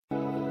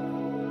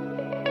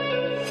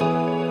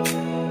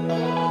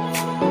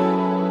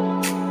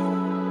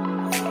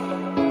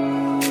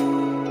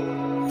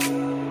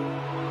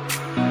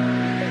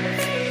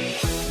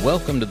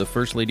Welcome to the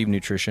First Lady of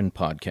Nutrition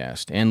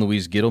podcast. Ann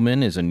Louise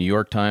Gittleman is a New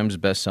York Times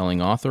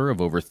bestselling author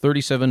of over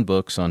 37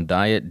 books on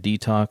diet,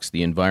 detox,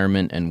 the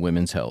environment, and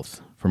women's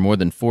health. For more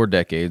than 4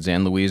 decades,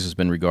 Ann Louise has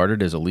been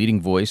regarded as a leading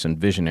voice and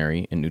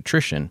visionary in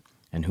nutrition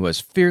and who has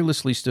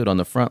fearlessly stood on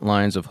the front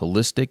lines of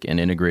holistic and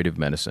integrative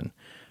medicine.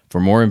 For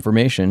more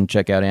information,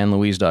 check out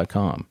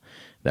AnnLouise.com.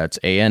 That's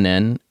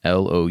AnnLouise.com.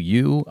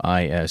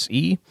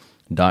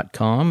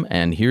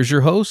 And here's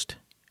your host,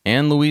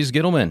 Ann Louise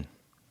Gittleman.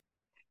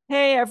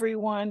 Hey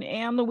everyone,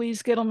 Ann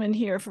Louise Gittleman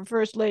here for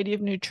First Lady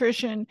of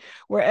Nutrition,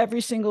 where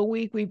every single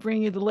week we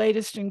bring you the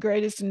latest and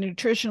greatest in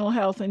nutritional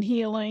health and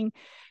healing.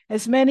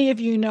 As many of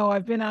you know,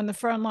 I've been on the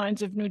front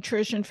lines of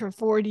nutrition for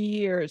 40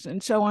 years,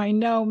 and so I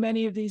know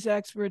many of these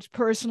experts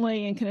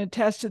personally and can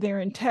attest to their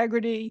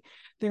integrity,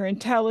 their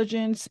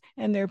intelligence,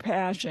 and their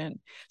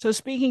passion. So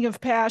speaking of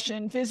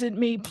passion, visit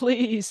me,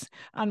 please,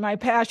 on my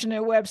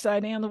passionate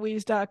website,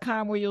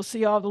 AnnLouise.com, where you'll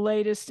see all the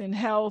latest in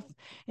health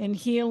and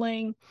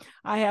healing.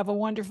 I have a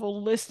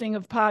wonderful listing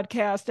of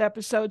podcast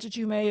episodes that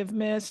you may have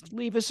missed.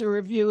 Leave us a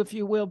review if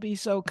you will be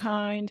so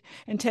kind,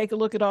 and take a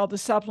look at all the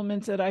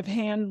supplements that I've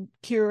hand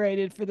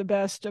curated for the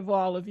best of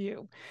all of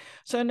you.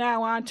 So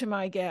now on to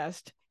my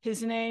guest.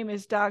 His name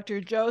is Dr.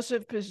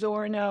 Joseph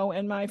Pizzorno,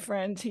 and my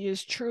friends, he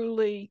is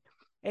truly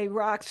a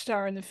rock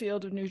star in the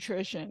field of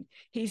nutrition.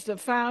 He's the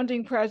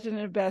founding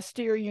president of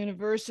Bastyr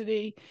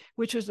University,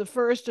 which was the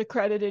first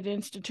accredited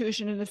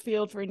institution in the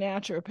field for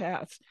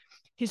naturopaths.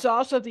 He's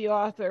also the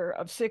author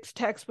of 6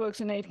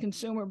 textbooks and 8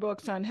 consumer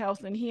books on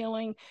health and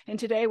healing. And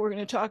today we're going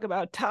to talk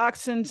about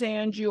toxins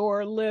and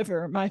your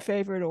liver, my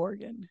favorite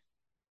organ.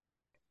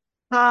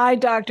 Hi,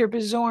 Dr.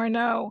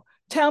 Pizzorno.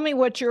 Tell me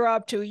what you're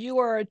up to. You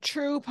are a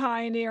true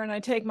pioneer, and I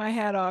take my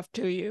hat off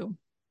to you.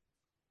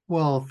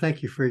 Well,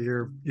 thank you for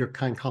your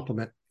kind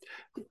compliment.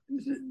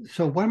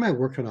 So what am I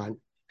working on?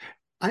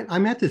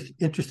 I'm at this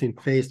interesting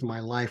phase in my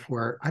life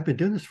where I've been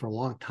doing this for a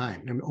long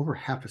time. I'm over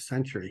half a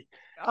century.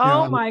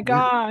 Oh my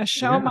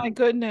gosh. Oh my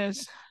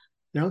goodness.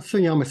 So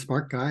I'm a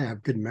smart guy. I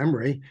have good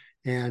memory.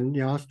 And,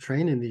 I was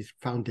trained in these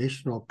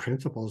foundational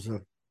principles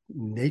of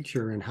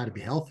nature and how to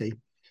be healthy.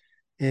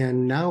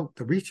 And now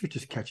the research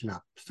is catching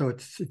up. So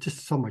it's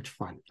just so much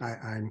fun.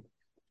 I'm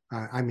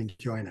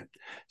enjoying it.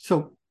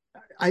 So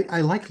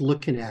I like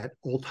looking at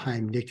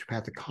old-time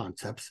naturopathic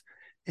concepts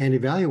and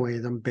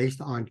evaluating them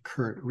based on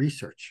current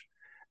research.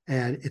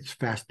 And it's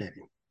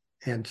fascinating.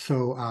 And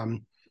so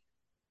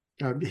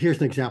here's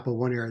an example of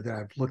one area that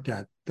I've looked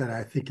at that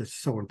I think is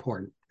so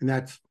important, and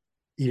that's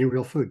eating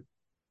real food.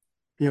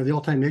 The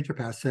old-time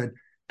naturopath said,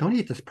 don't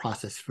eat this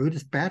processed food.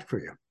 It's bad for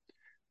you.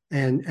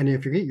 And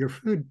if you eat your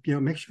food,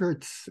 make sure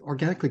it's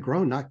organically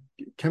grown, not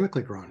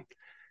chemically grown.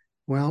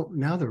 Well,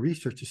 now the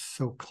research is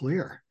so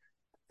clear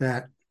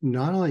that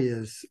not only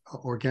is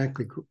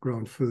organically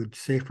grown food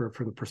safer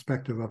from the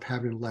perspective of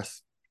having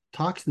less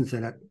toxins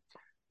in it,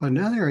 but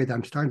another area that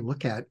I'm starting to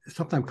look at is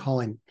something I'm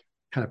calling,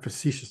 kind of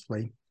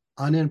facetiously,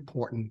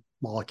 unimportant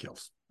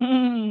molecules.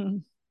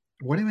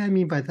 What do I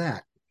mean by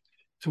that?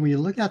 So when you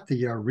look at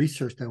the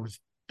research that was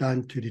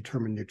done to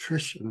determine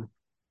nutrition,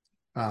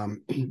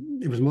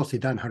 it was mostly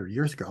done 100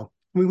 years ago.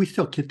 I mean, we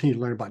still continue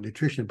to learn about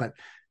nutrition, but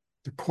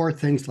the core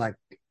things like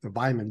the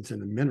vitamins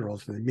and the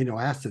minerals and the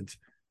amino acids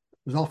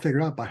was all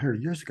figured out about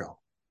 100 years ago.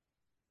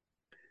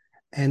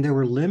 And they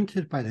were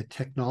limited by the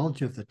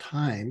technology of the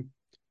time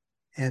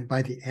and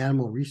by the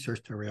animal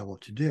research they were able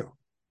to do.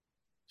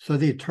 So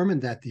they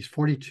determined that these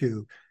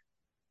 42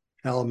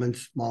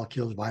 elements,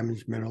 molecules,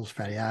 vitamins, minerals,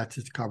 fatty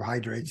acids,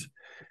 carbohydrates,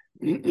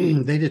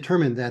 they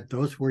determined that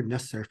those were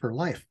necessary for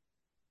life.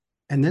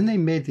 And then they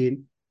made the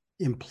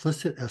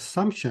implicit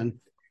assumption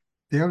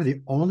they are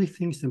the only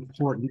things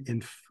important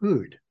in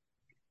food.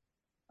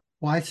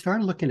 Well, I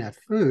started looking at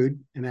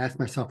food and asked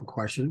myself a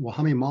question, well,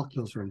 how many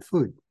molecules are in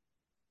food?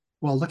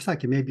 Well, it looks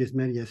like it may be as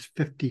many as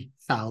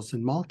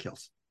 50,000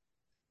 molecules.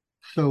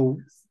 So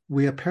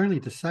we apparently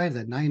decided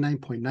that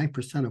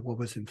 99.9% of what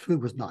was in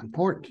food was not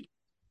important.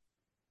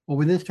 Well,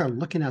 we then started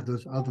looking at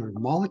those other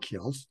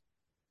molecules,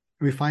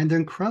 and we find they're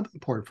incredibly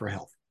important for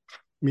health.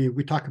 I mean,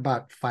 we talk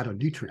about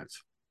phytonutrients.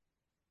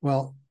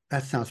 Well,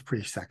 that sounds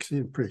pretty sexy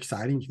and pretty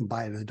exciting. You can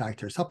buy it as a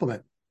dietary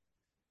supplement.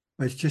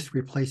 But it's just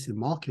replacing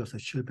molecules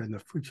that should have been in the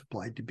food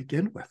supply to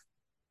begin with.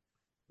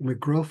 When we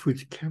grow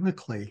foods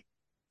chemically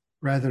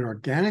rather than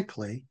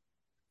organically,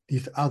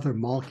 these other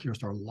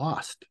molecules are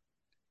lost.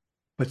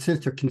 But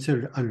since they're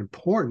considered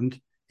unimportant,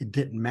 it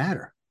didn't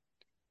matter.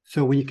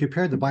 So when you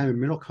compare the vitamin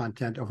and mineral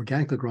content of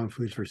organically grown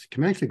foods versus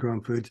conventionally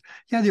grown foods,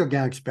 the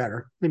organic's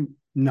better. I mean,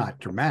 not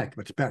dramatic,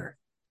 but it's better.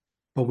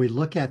 But we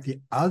look at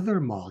the other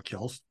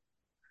molecules,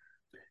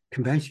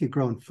 conventionally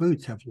grown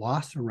foods have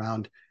lost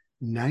around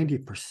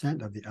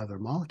 90% of the other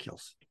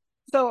molecules.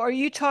 So are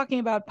you talking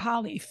about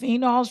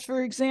polyphenols,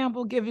 for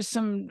example? Give us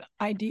some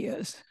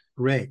ideas.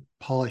 Great.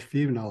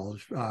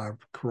 Polyphenols,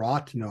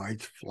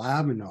 carotenoids,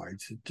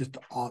 flavonoids, just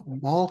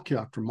molecule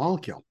after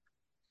molecule.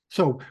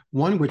 So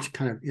one which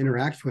kind of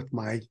interacts with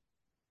my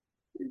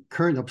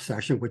current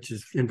obsession, which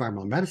is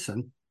environmental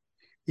medicine,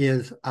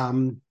 is a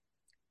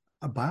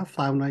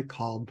bioflavonoid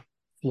called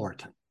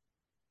fluoretin.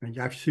 And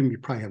I assume you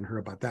probably haven't heard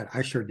about that.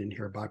 I sure didn't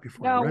hear about it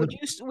before I No, read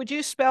would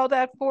you spell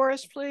that for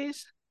us,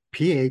 please?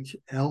 Phloretin.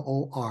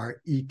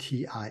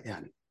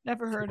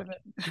 Never heard of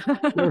it.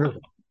 Never heard of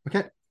it.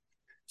 Okay.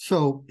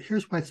 So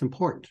here's why it's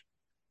important.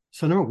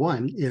 So number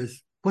one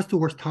is, what's the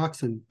worst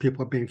toxin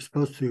people are being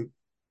exposed to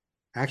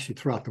actually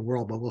throughout the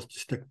world, but we'll just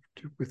stick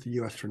with the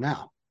US for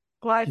now.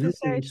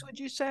 Glyphosate, would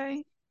you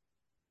say?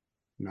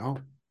 No.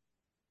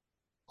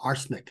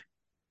 Arsenic.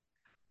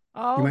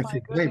 You Oh might my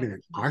say, wait a goodness.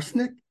 minute,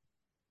 arsenic?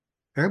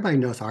 Everybody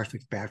knows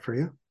arsenic's bad for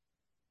you.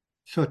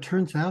 So it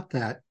turns out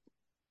that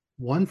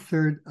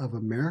 1/3 of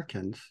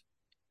Americans,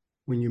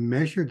 when you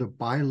measure the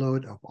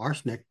byload of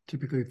arsenic,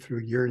 typically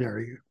through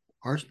urinary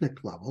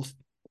arsenic levels,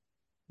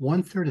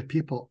 1/3 of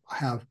people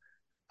have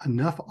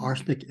enough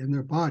arsenic in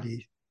their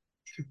body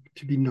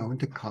to be known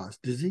to cause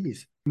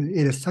disease.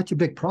 It is such a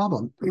big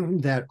problem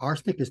that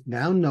arsenic is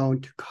now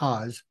known to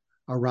cause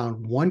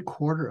around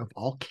 1/4 of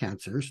all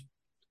cancers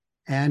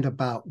and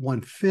about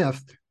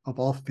 1/5 of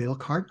all fatal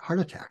heart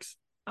attacks.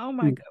 Oh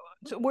my God.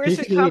 So where's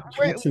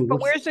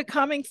it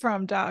coming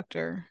from,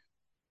 doctor?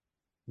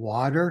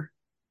 Water,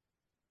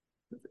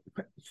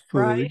 food,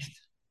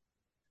 Rice.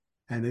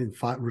 and then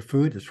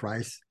food is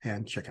rice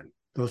and chicken.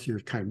 Those are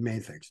your kind of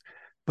main things.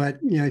 But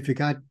if you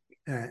got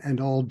an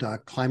old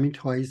climbing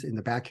toys in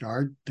the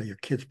backyard that your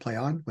kids play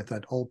on with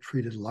that old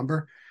treated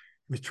lumber,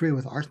 it was treated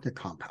with arsenic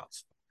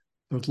compounds.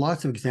 There's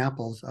lots of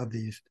examples of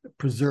these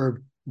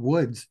preserved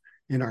woods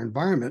in our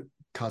environment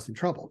causing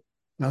trouble.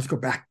 Now let's go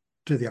back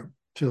to the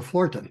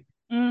fluoretin.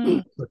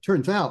 So it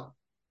turns out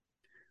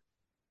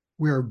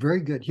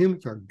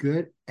humans are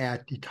good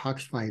at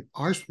detoxifying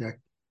arsenic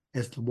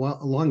as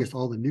long as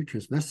all the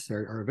nutrients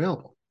necessary are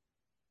available.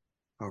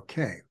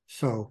 Okay,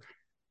 so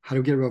how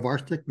do we get rid of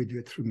arsenic? We do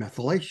it through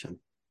methylation.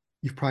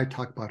 You've probably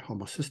talked about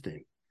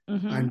homocysteine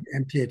and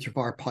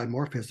MTHFR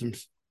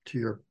polymorphisms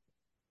to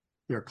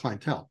your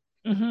clientele.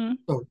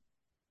 So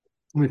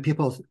when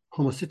people's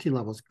homocysteine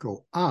levels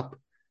go up,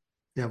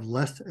 they have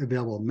less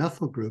available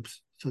methyl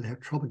groups, so they have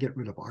trouble getting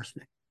rid of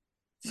arsenic.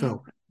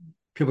 So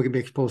people can be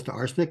exposed to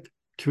arsenic.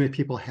 Too many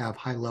people have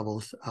high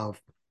levels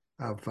of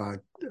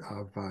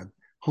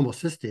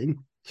homocysteine,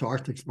 so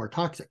arsenic's more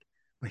toxic.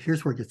 But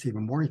here's where it gets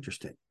even more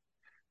interesting.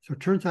 So it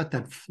turns out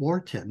that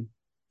fluoretin,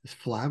 this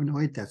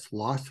flavonoid that's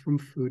lost from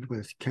food when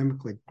it's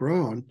chemically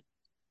grown,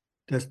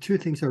 does two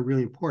things that are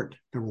really important.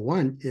 Number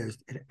one is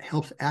it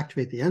helps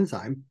activate the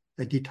enzyme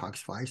that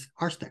detoxifies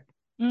arsenic.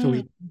 So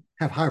we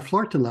have higher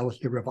fluoretin levels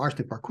to get rid of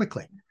arsenic more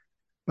quickly.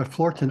 But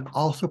fluoretin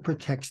also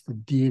protects the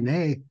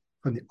DNA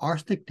from the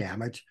arsenic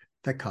damage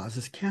that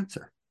causes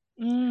cancer.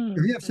 If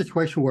you have a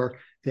situation where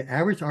the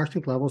average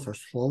arsenic levels are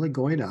slowly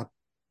going up,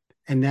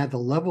 and now the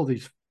level of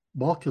these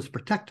molecules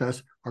protect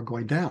us are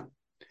going down.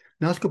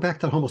 Now let's go back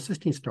to the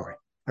homocysteine story.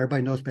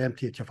 Everybody knows about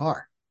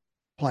MTHFR,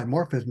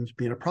 polymorphisms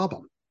being a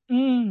problem.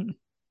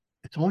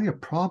 It's only a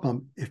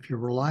problem if you're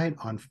relying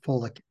on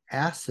folic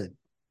acid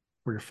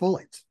for your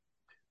folates,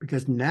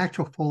 because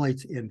natural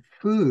folates in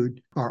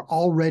food are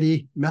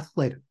already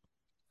methylated.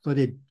 So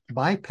they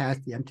bypass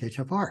the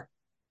MTHFR.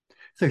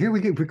 So here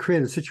we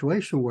create a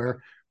situation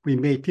where we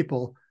made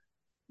people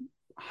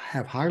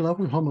have higher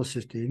level of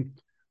homocysteine,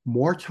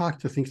 more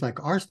toxic to things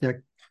like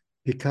arsenic,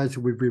 because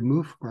we've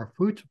removed from our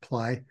food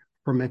supply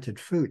fermented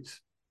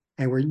foods.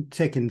 And we're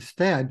taking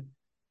instead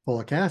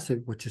folic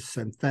acid, which is a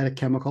synthetic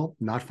chemical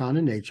not found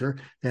in nature,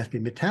 that has to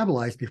be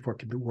metabolized before it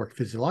can work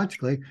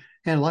physiologically.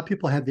 And a lot of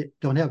people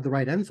don't have the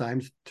right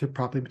enzymes to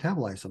properly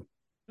metabolize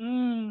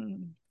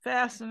them.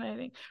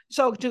 Fascinating.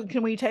 So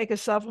can we take a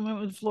supplement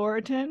with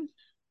fluoretin?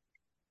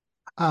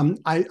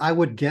 I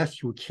would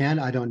guess you can.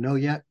 I don't know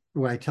yet.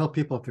 What I tell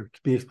people, if they're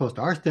being exposed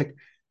to arsenic,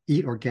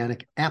 eat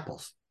organic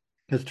apples,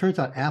 because it turns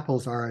out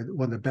apples are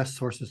one of the best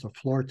sources of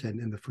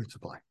fluoretin in the food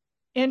supply.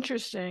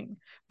 Interesting.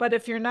 But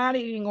if you're not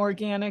eating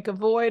organic,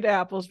 avoid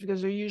apples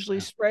because they're usually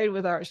sprayed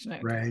with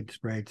arsenic.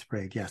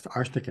 Sprayed. Yes,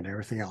 arsenic and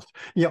everything else.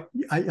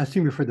 I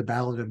assume you've heard the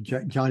ballad of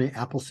Johnny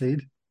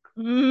Appleseed.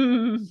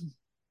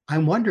 I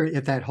wonder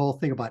if that whole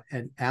thing about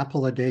an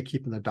apple a day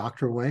keeping the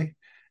doctor away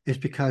is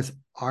because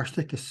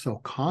arsenic is so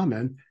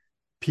common.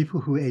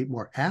 People who ate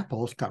more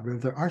apples got rid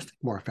of their arsenic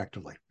more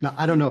effectively. Now,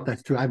 I don't know if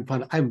that's true. I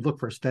haven't looked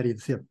for a study to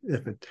see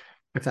if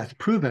that's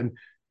proven,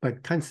 but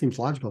it kind of seems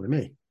logical to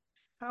me.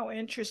 How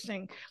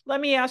interesting. Let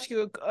me ask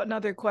you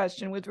another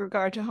question with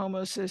regard to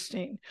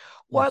homocysteine.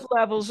 What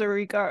levels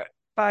are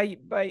by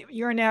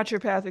your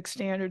naturopathic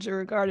standards are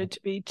regarded to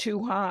be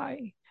too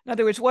high? In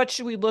other words, what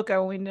should we look at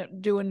when we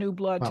do a new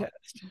blood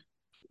test?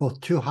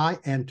 Both too high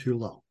and too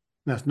low.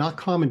 Now, it's not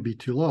common to be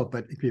too low,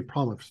 but it can be a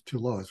problem if it's too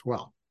low as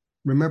well.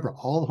 Remember,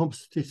 all the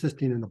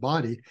homocysteine in the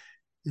body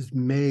is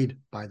made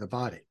by the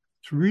body.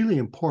 It's really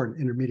important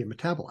intermediate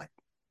metabolite.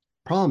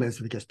 Problem is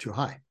if it gets too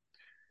high.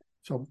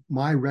 So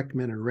my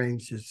recommended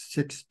range is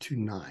 6 to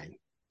 9.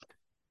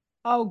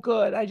 Oh,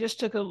 good. I just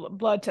took a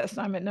blood test.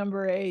 I'm at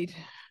number 8.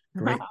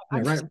 Great. Yeah,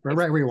 I'm right,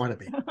 right where you want to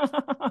be.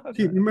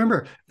 See,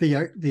 remember the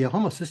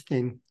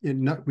homocysteine,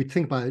 we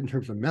think about it in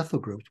terms of methyl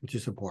groups, which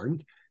is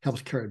important,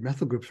 helps carry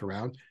methyl groups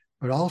around,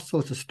 but also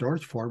it's a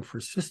storage form for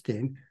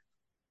cysteine,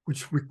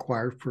 which is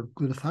required for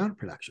glutathione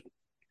production.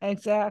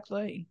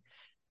 Exactly.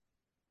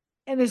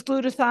 And is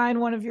glutathione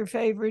one of your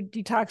favorite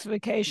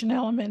detoxification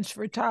elements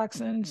for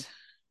toxins?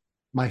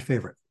 My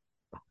favorite.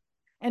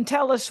 And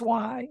tell us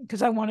why,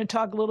 because I want to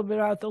talk a little bit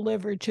about the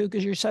liver too,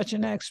 because you're such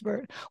an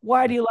expert.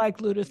 Why do you like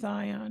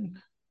glutathione?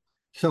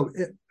 So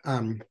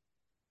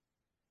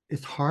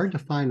it's hard to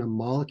find a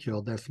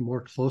molecule that's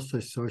more closely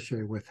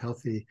associated with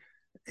healthy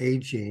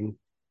aging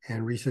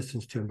and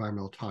resistance to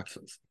environmental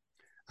toxins.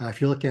 If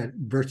you look at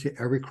virtually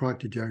every chronic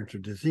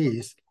degenerative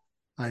disease,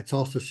 it's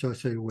also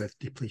associated with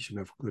depletion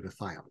of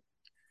glutathione.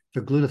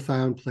 So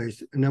glutathione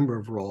plays a number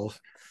of roles,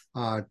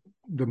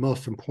 the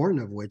most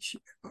important of which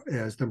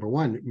is, number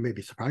one, it may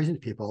be surprising to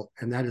people,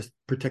 and that is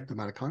protect the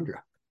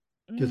mitochondria.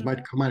 Because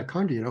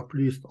mitochondria,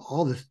 produce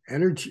all this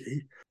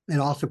energy and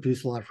also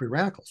produce a lot of free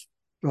radicals.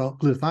 Well,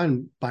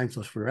 glutathione binds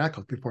those free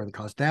radicals before they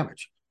cause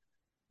damage.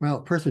 Well,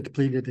 a person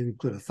depleted in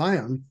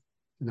glutathione,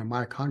 and their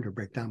mitochondria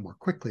break down more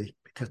quickly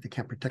because they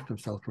can't protect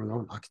themselves from their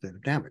own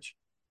oxidative damage.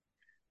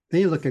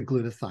 Then you look at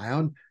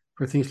glutathione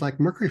for things like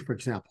mercury, for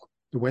example.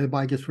 The way the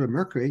body gets rid of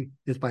mercury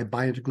is by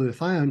binding to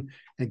glutathione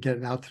and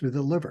getting it out through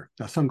the liver.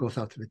 Now, some goes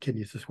out through the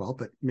kidneys as well,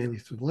 but mainly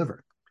through the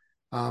liver.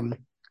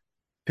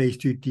 Phase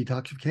 2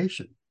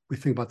 detoxification. We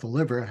think about the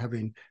liver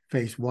having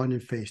phase 1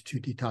 and phase 2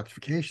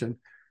 detoxification.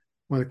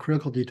 One of the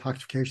critical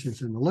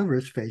detoxifications in the liver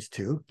is phase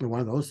 2, and one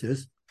of those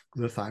is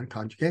glutathione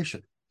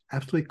conjugation.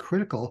 Absolutely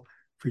critical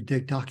for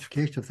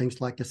detoxification of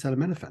things like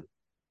acetaminophen.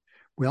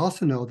 We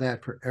also know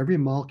that for every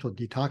molecule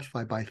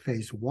detoxified by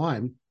phase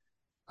 1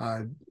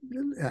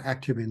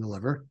 activity in the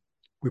liver,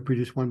 we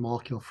produce one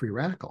molecule free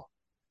radical.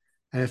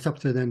 And it's up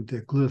to then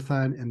the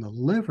glutathione in the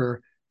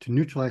liver to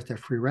neutralize that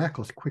free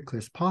radical as quickly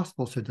as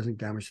possible so it doesn't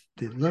damage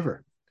the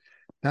liver.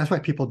 That's why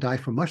people die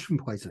from mushroom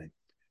poisoning,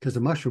 because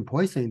the mushroom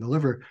poisoning, the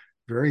liver,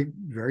 very,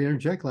 very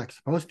energetic, like it's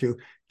supposed to,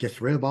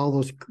 gets rid of all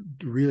those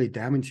really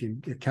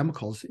damaging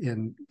chemicals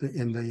in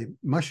the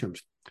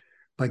mushrooms.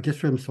 But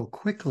gets rid of them so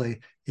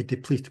quickly, it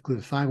depletes the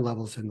glutathione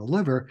levels in the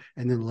liver,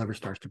 and then the liver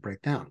starts to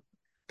break down.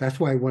 That's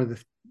why one of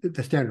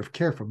the standard of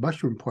care for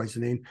mushroom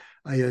poisoning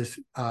is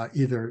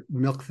either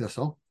milk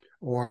thistle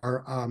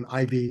or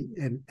IV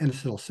and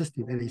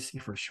N-acetylcysteine,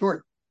 NAC for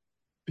short,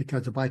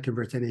 because the body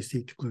converts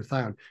NAC to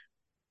glutathione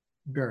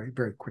very,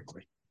 very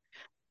quickly.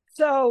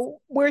 So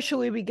where should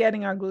we be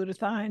getting our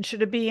glutathione?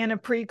 Should it be in a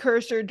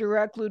precursor,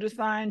 direct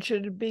glutathione?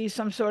 Should it be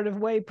some sort of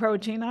whey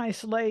protein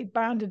isolate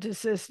bonded to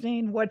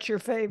cysteine? What's your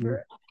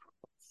favorite?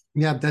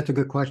 Yeah, that's a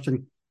good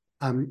question.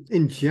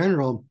 In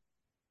general,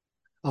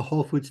 a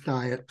whole foods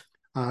diet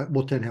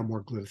will tend to have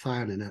more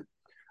glutathione in it.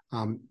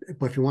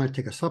 But if you want to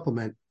take a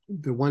supplement,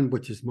 the one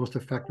which is most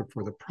effective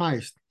for the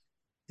price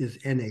is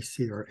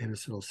NAC, or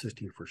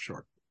N-acetylcysteine for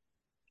short.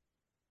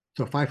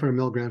 So 500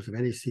 milligrams of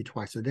NAC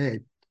twice a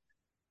day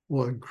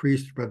will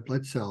increase red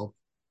blood cell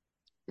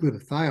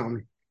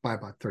glutathione by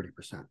about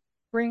 30%.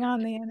 Bring on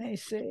the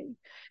NAC.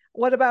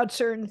 What about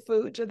certain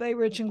foods? Are they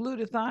rich in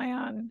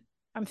glutathione?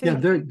 I'm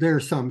thinking. Yeah, there are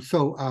some.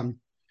 So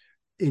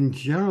in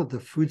general, the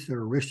foods that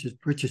are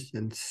richest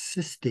in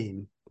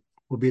cysteine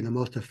will be the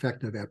most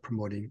effective at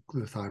promoting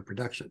glutathione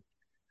production.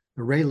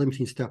 The rate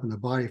limiting step in the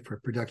body for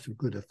production of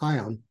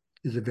glutathione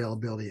is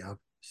availability of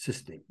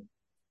cysteine.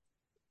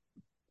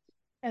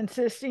 And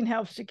cysteine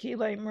helps to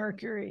chelate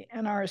mercury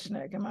and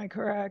arsenic. Am I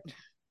correct?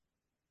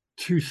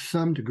 To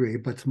some degree,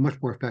 but it's much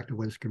more effective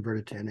when it's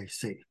converted to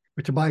NAC,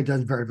 which the body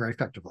does very, very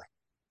effectively.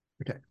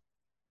 Okay.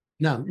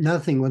 Now,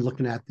 another thing when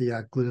looking at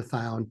the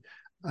glutathione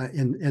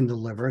in the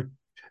liver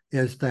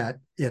is that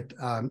it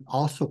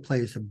also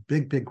plays a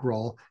big, big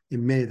role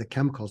in many of the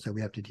chemicals that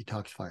we have to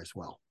detoxify as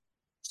well.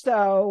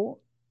 So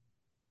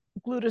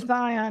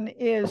glutathione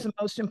is the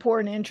most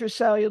important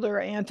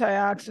intracellular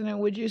antioxidant,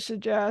 would you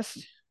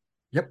suggest?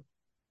 Yep.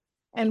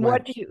 And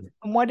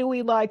what do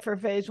we like for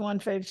phase 1,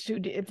 phase 2?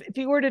 If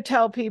you were to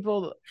tell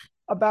people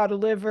about a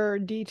liver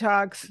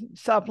detox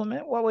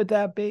supplement, what would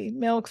that be?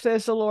 Milk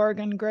thistle,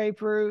 Oregon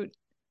grapefruit?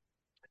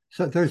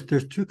 So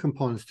there's two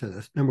components to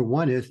this. Number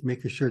one is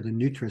making sure the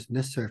nutrients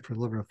necessary for the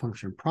liver to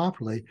function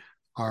properly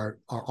are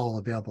all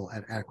available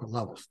at adequate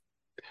levels.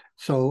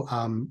 So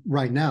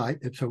right now,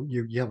 so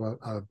you have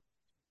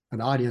an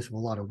audience of a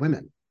lot of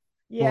women.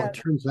 Yeah. Well, it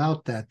turns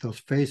out that those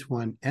phase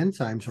 1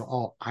 enzymes are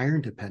all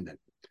iron dependent.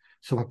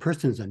 So if a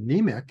person is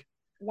anemic,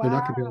 they're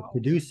not going to be able to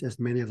produce as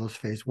many of those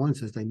phase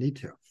 1s as they need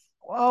to.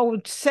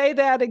 Oh, say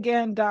that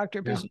again,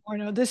 Dr.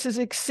 Pizzorno. Yeah. This is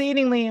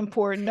exceedingly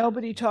important.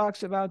 Nobody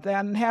talks about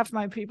that, and half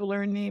my people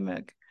are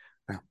anemic.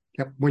 Yeah.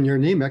 Yep. When you're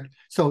anemic,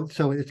 so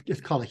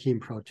it's called a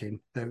heme protein.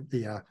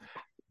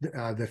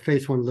 The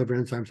phase 1 liver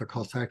enzymes are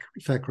called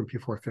cyclin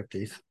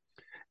P450s,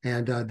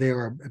 and they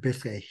are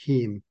basically a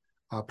heme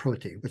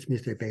protein, which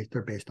means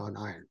they're based on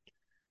iron.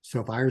 So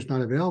if iron is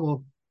not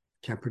available,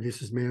 can't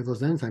produce as many of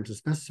those enzymes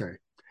as necessary.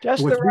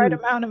 Just the right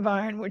amount of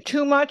iron, where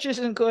too much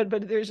isn't good,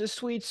 but there's a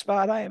sweet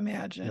spot, I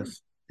imagine.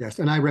 Yes, Yes,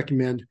 and I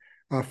recommend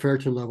a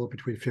ferritin level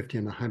between 50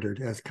 and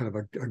 100 as kind of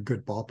a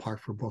good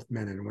ballpark for both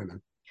men and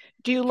women.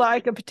 Do you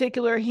like a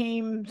particular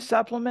heme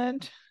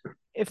supplement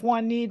if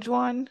one needs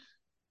one?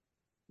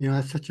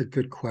 That's such a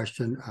good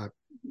question.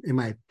 In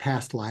my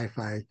past life,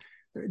 I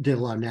did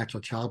a lot of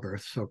natural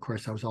childbirth. So, of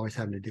course, I was always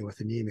having to deal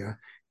with anemia.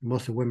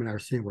 Most of the women I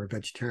was seeing were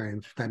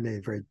vegetarians. That made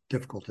it very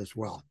difficult as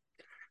well.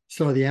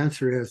 So the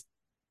answer is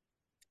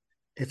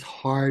it's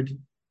hard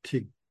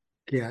to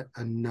get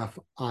enough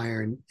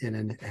iron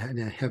in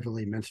a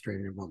heavily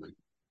menstruating woman.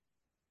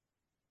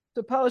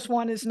 Suppose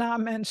one is not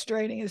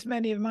menstruating, as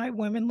many of my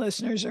women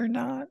listeners are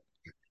not.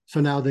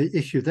 So now the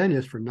issue then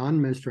is for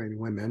non-menstruating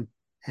women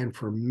and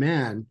for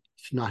men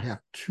to not have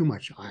too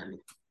much iron.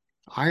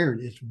 Iron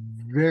is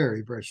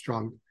very, very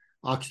strong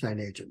oxidizing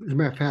agent. As a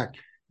matter of fact,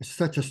 it's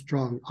such a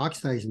strong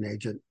oxidizing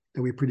agent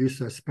that we produce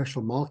a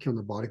special molecule in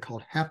the body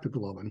called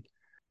haptoglobin.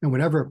 And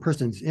whenever a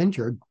person's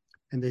injured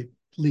and they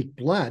leak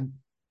blood,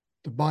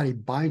 the body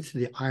binds to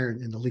the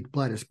iron in the leaked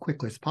blood as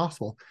quickly as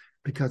possible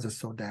because it's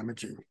so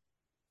damaging.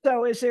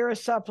 So is there a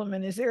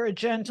supplement? Is there a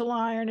gentle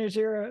iron? Is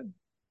there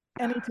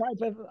any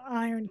type of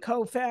iron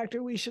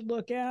cofactor we should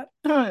look at?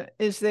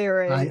 Is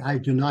there I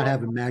do not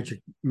have a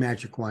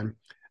magic one.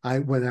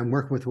 When I'm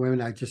working with women,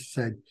 I just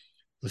said,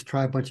 let's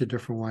try a bunch of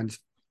different ones.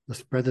 Let's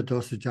spread the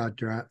dosage out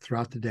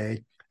throughout the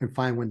day and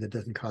find one that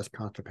doesn't cause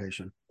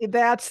constipation.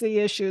 That's the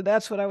issue.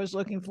 That's what I was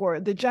looking for.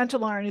 The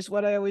gentle iron is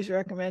what I always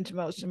recommend to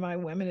most of my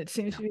women. It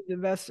seems to be the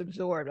best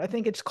absorbed. I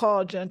think it's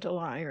called gentle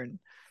iron.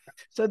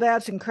 So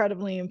that's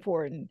incredibly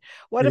important.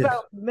 What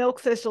about milk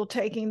thistle?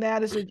 Taking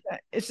that as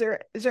is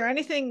there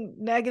anything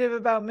negative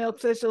about milk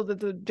thistle that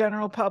the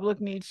general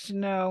public needs to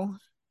know?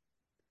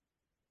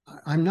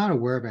 I'm not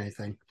aware of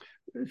anything.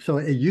 So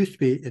it used to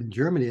be in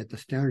Germany that the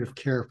standard of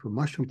care for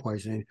mushroom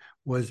poisoning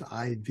was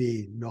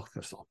IV milk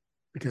thistle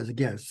because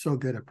again, it's so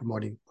good at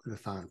promoting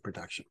glutathione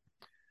production.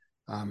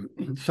 And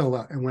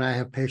when I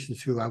have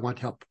patients who I want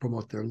to help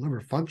promote their liver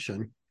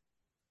function,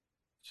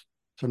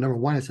 so number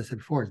one, as I said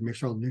before, is make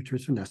sure all the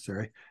nutrients are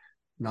necessary,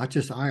 not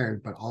just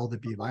iron, but all the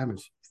B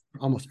vitamins.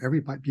 Almost every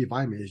B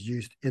vitamin is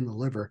used in the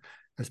liver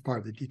as part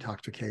of the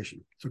detoxification.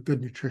 So good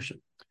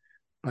nutrition.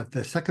 But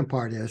the second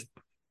part is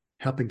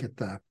helping get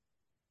the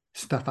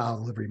stuff out of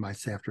the liver, you might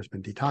say, after it's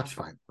been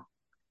detoxified.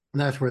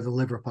 And that's where the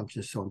liver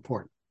function is so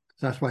important.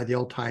 So that's why the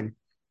old time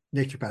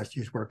naturopaths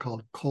used what are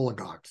called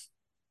cholagogues.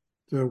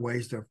 There are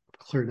ways of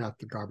clearing out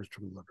the garbage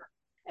from the liver.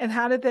 And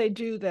how did they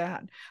do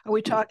that? Are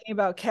we talking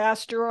about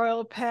castor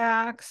oil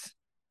packs?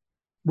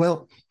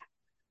 Well,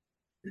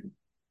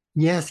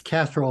 yes,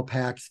 castor oil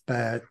packs,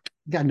 but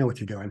you got to know what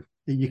you're doing.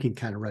 You can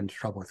kind of run into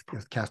trouble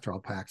with castor oil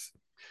packs.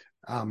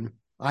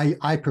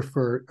 I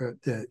prefer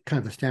the kind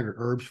of the standard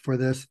herbs for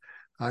this.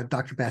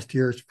 Dr.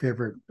 Bastier's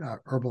favorite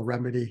herbal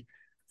remedy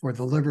for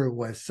the liver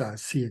was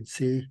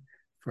C&C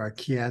for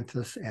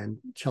Chianthus and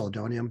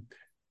Chelidonium.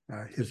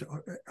 His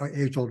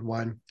age-old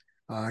one.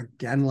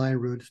 Dandelion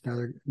root is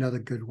another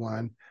good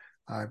one.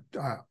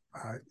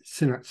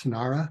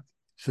 Sonara,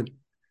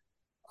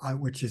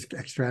 which is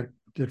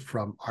extracted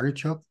from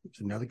artichoke,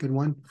 it's another good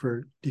one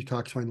for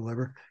detoxifying the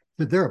liver.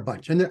 But there are a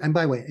bunch. And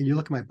by the way, and you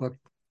look at my book,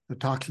 The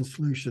Toxin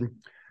Solution,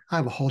 I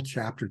have a whole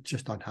chapter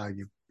just on how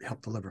you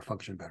help the liver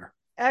function better.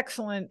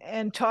 Excellent.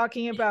 And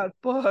talking about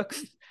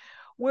books,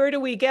 where do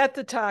we get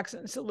The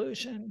Toxin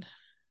Solution?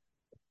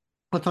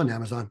 It's on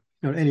Amazon.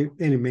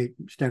 Any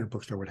standard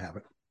bookstore would have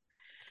it.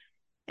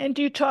 And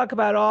do you talk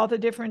about all the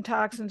different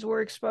toxins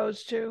we're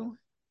exposed to?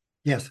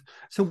 Yes.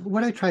 So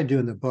what I try to do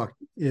in the book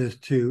is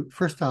to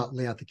first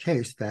lay out the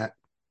case that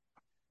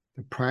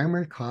the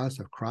primary cause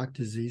of chronic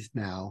disease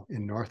now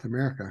in North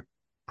America,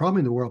 probably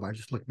in the world, but I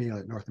just looked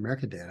at North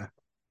America data,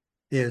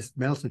 is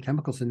metals and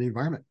chemicals in the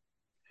environment.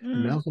 The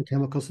metals and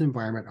chemicals in the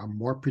environment are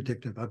more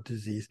predictive of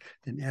disease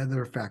than any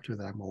other factor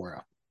that I'm aware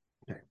of.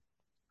 Okay.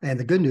 And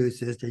the good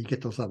news is that you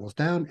get those levels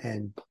down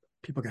and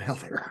people get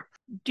healthier.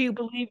 Do you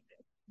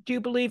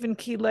believe in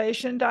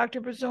chelation,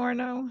 Dr.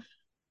 Pizzorno?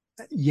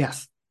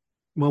 Yes.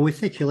 When we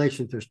say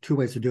chelation, there's two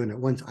ways of doing it.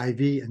 One's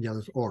IV and the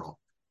other's oral.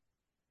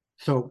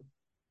 So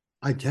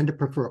I tend to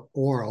prefer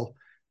oral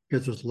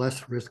because there's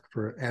less risk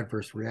for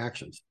adverse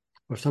reactions.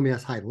 If somebody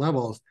has high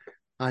levels,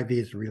 IV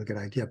is a really good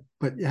idea,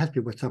 but it has to be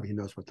with somebody who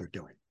knows what they're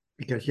doing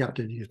because you have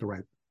to use the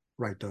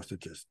right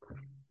dosages.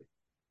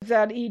 Is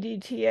that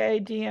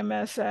EDTA,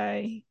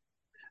 DMSA?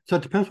 So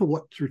it depends on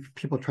what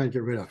people are trying to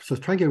get rid of. So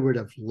trying to get rid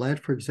of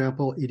lead, for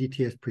example,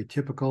 EDTA is pretty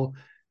typical.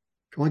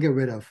 If you want to get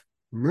rid of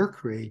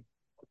mercury,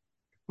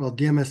 well,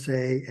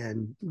 DMSA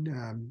and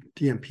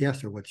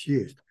DMPS are what's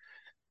used.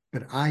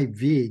 But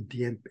IV,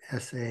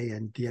 DMSA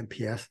and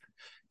DMPS,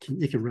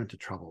 you can run into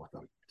trouble with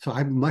them. So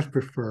I much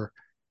prefer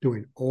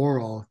doing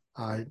oral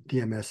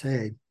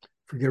DMSA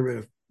for get rid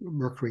of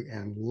mercury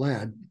and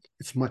lead.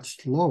 It's much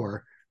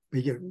slower,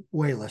 but you get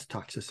way less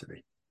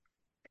toxicity.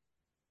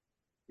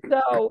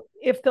 So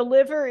if the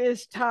liver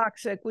is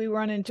toxic, we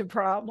run into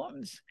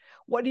problems.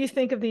 What do you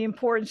think of the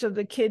importance of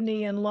the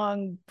kidney and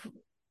lung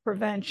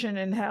prevention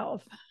and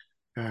health?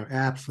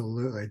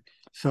 Absolutely.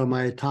 So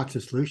my toxin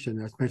solution,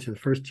 as mentioned,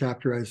 the first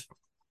chapter is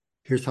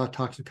Here's how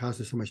toxin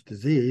causes so much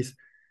disease.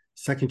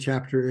 Second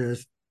chapter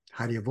is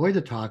how do you avoid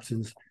the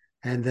toxins?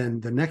 And then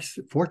the next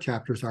 4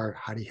 chapters are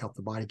how do you help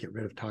the body get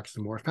rid of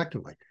toxins more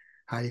effectively?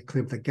 How do you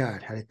clean up the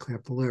gut? How do you clean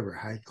up the liver?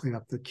 How do you clean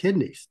up the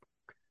kidneys?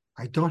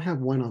 I don't have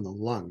one on the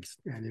lungs.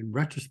 And in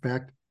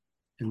retrospect,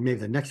 and maybe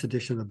the next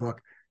edition of the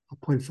book, I'll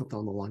put in something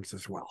on the lungs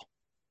as well.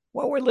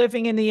 Well, we're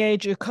living in the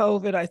age of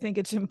COVID. I think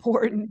it's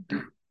important.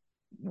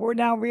 We're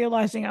now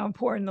realizing how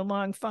important the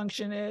lung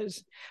function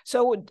is.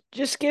 So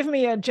just give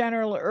me a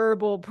general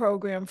herbal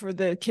program for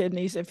the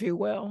kidneys, if you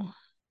will.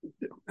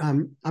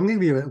 I'm going to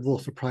give you a little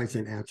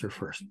surprising answer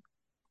first.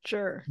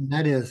 Sure. And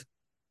that is,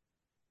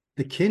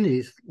 the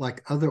kidneys,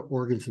 like other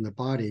organs in the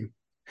body,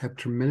 have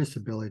tremendous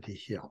ability to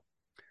heal.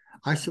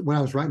 When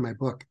I was writing my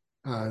book,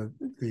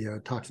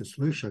 the Toxin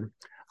Solution,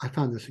 I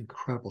found this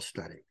incredible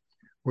study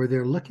where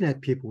they're looking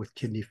at people with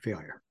kidney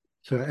failure.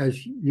 So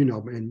as you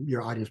know, and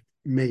your audience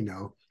may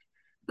know,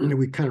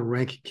 we kind of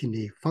rank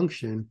kidney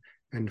function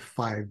in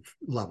 5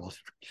 levels.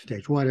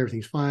 Stage 1,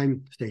 everything's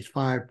fine. Stage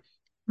 5,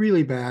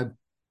 really bad.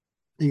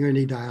 You're going to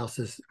need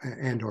dialysis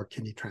and or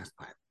kidney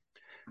transplant.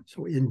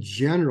 So in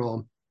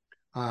general,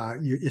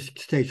 it's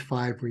stage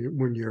 5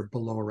 when you're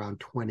below around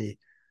 20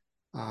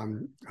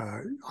 on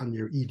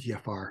your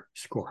EGFR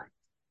score.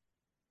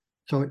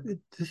 So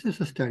this is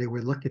a study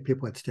where we looked at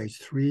people at stage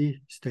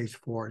 3, stage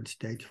 4, and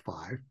stage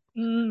 5.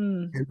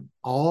 And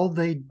all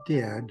they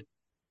did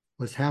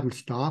was have them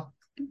stop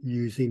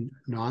using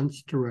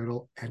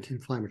non-steroidal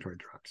anti-inflammatory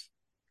drugs,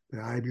 the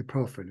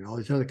ibuprofen and all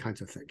these other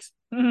kinds of things.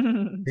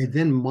 They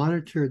then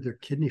monitored their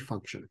kidney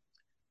function.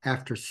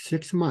 After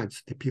 6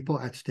 months, the people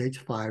at stage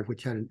 5,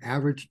 which had an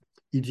average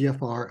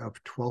EGFR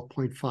of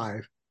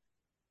 12.5,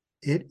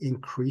 it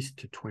increased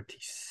to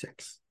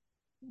 26.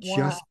 Wow.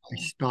 Just by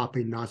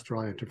stopping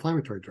non-steroidal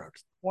anti-inflammatory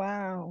drugs.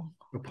 Wow.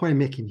 The point I'm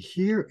making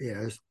here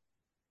is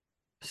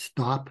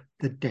stop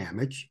the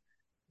damage,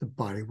 the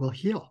body will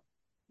heal.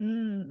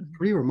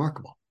 Pretty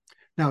remarkable.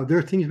 Now, there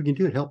are things we can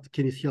do to help the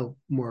kidneys heal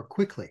more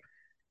quickly.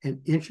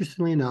 And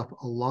interestingly enough,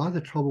 a lot of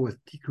the trouble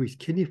with decreased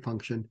kidney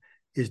function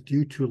is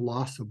due to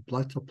loss of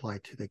blood supply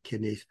to the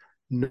kidneys,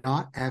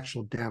 not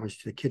actual damage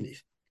to the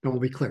kidneys. Now, we'll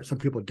be clear, some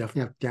people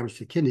definitely have damage to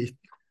the kidneys.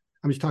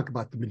 I'm just talking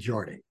about the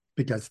majority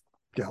because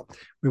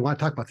we want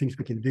to talk about things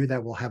we can do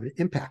that will have an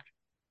impact.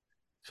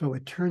 So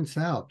it turns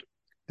out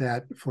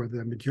that for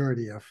the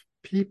majority of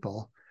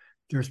people,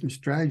 there's some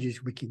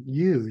strategies we can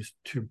use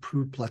to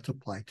improve blood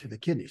supply to the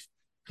kidneys.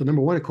 So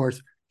number 1, of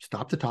course,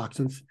 stop the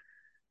toxins.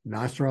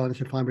 Non-steroidal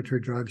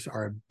anti-inflammatory drugs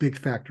are a big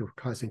factor for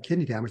causing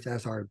kidney damage,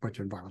 as are a bunch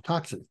of environmental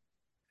toxins.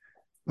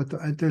 But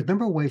there's a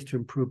number of ways to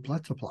improve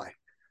blood supply.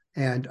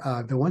 And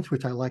the ones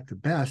which I like the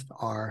best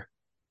are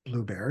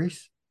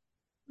blueberries,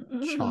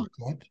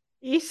 chocolate,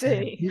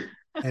 easy,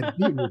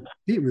 and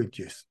beetroot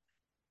juice.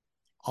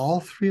 All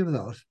 3 of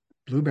those,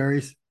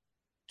 blueberries,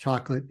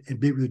 chocolate, and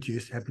beetroot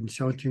juice, have been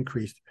shown to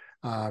increase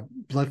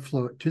blood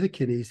flow to the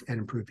kidneys and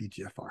improve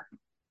EGFR.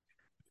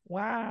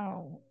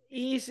 Wow.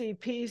 Easy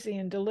peasy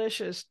and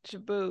delicious to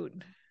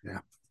boot. Yeah.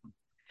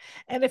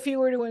 And if you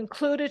were to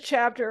include a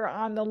chapter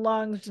on the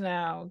lungs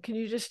now, can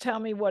you just tell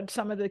me what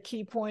some of the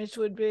key points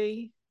would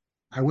be?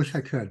 I wish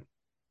I could.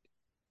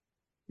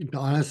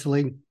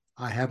 Honestly,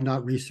 I have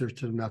not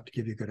researched it enough to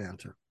give you a good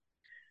answer.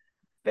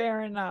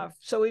 Fair enough.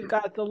 So we've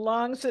got the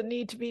lungs that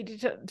need to be,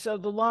 so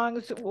the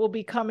lungs will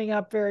be coming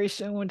up very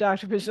soon when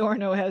Dr.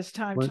 Pizzorno has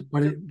time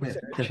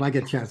if I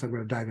get a chance, I'm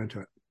going to dive into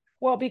it.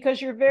 Well,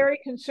 because you're very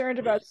concerned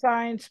about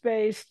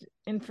science-based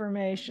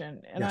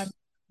information, and yes. I'm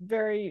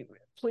very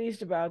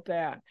pleased about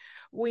that.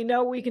 We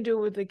know we can do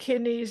it with the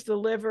kidneys, the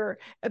liver.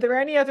 Are there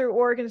any other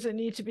organs that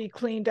need to be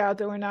cleaned out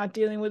that we're not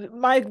dealing with?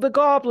 The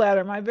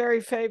gallbladder, my very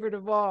favorite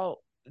of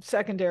all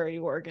secondary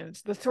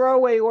organs, the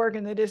throwaway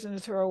organ that isn't a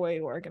throwaway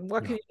organ.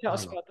 What can you tell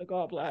us about the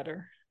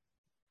gallbladder?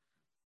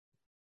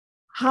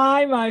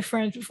 Hi, my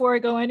friends. Before I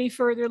go any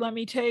further, let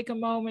me take a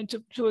moment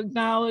to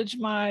acknowledge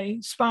my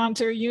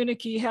sponsor,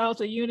 Unikey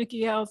Health at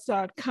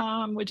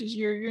unikeyhealth.com, which is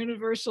your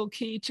universal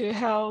key to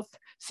health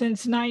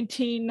since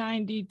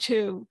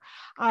 1992.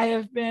 I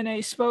have been a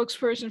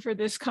spokesperson for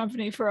this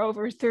company for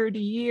over 30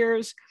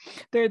 years.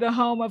 They're the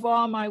home of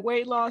all my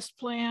weight loss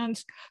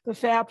plans, the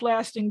Fat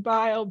Blasting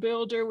Bio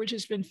Builder, which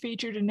has been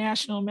featured in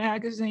national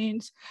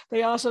magazines.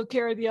 They also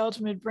carry the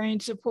Ultimate Brain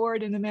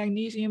Support and the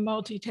Magnesium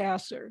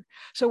Multitasker.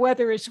 So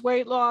whether it's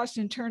weight loss,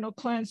 internal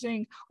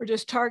cleansing, or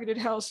just targeted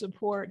health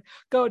support,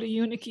 go to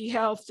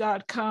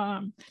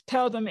unikeyhealth.com.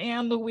 Tell them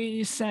Ann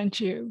Louise sent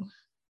you.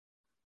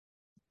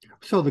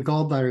 So the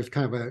gallbladder is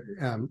kind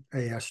of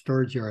a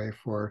storage area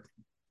for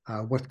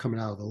what's coming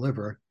out of the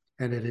liver,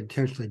 and it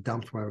intentionally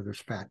dumps whatever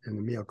there's fat in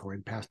the meal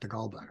going past the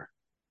gallbladder.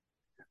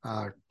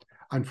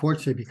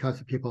 Unfortunately,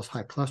 because of people's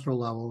high cholesterol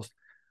levels,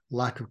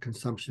 lack of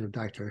consumption of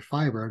dietary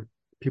fiber,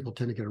 people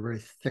tend to get a very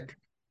thick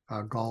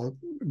gall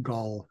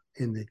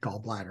in the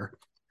gallbladder,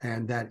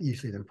 and that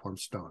easily then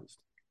forms stones.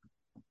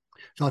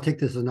 So I'll take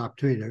this as an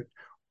opportunity to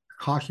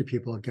caution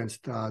people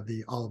against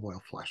the olive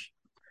oil flush.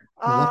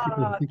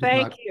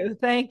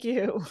 Thank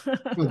you.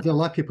 Well, there are a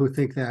lot of people who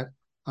think that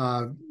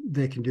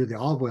they can do the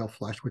olive oil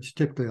flush, which is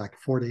typically like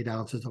 4 to 8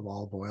 ounces of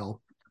olive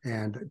oil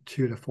and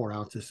 2 to 4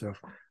 ounces of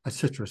a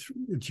citrus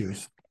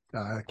juice.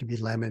 It can be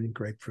lemon,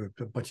 grapefruit,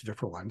 a bunch of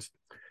different ones.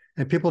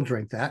 And people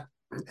drink that,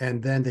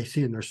 and then they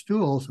see in their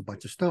stools a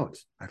bunch of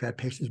stones. I've had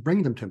patients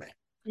bring them to me.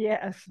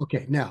 Yes.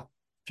 Okay, now,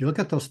 if you look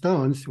at those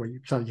stones, where you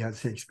have the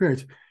same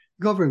experience, you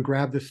go over and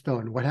grab this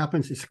stone. What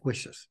happens? It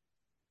squishes.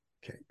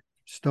 Okay,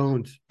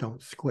 stones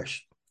don't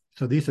squish.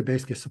 So these are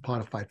basically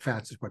saponified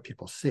fats is what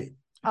people see.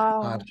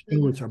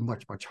 Stones are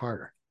much, much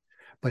harder.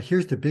 But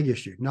here's the big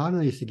issue. Not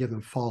only is to give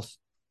them false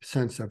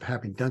sense of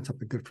having done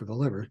something good for the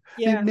liver,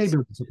 maybe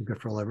something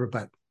good for the liver,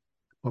 but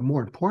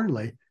more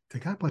importantly, they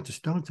got a bunch of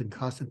stones and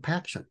cause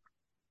impaction.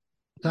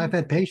 So I've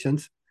had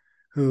patients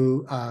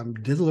who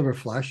did the liver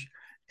flush,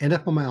 end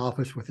up in my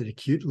office with an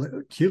acute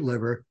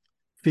liver,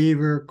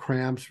 fever,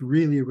 cramps,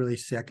 really, really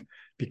sick,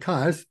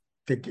 because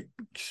they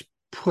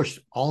pushed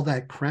all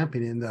that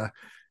cramping in the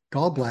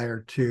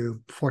gallbladder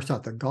to force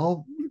out the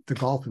gall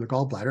from the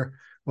gallbladder.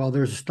 Well,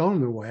 there's a stone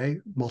in the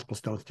way, multiple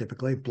stones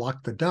typically,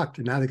 blocked the duct,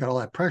 and now they got all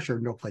that pressure,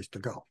 no place to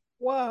go.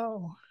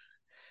 Whoa.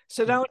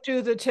 So don't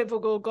do the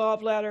typical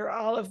gallbladder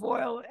olive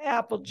oil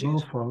apple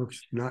juice. No,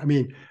 folks. No, I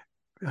mean,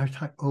 I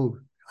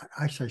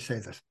should say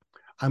this.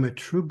 I'm a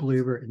true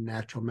believer in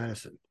natural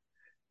medicine.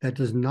 That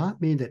does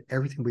not mean that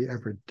everything we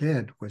ever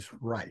did was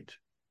right.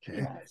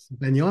 Okay. Yes.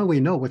 And the only way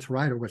we know what's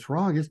right or what's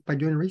wrong is by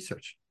doing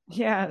research.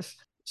 Yes.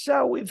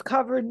 So we've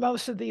covered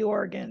most of the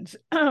organs.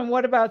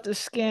 What about the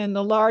skin,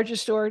 the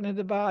largest organ of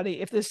the body?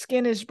 If the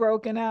skin is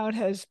broken out,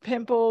 has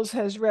pimples,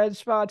 has red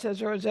spots,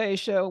 has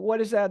rosacea, what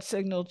does that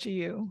signal to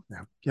you?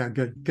 Yeah,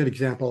 good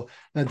example.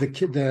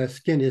 The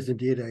skin is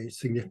indeed a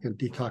significant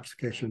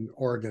detoxification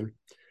organ.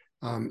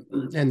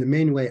 And the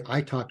main way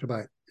I talked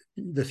about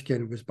the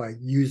skin was by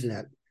using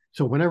it.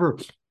 So whenever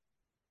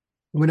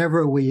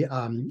we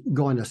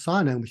go into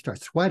sauna and we start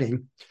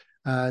sweating,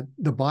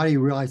 the body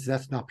realizes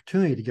that's an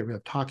opportunity to get rid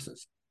of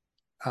toxins.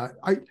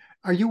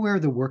 Are you aware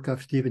of the work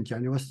of Stephen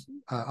Genuis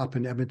up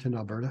in Edmonton,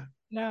 Alberta?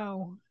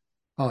 No.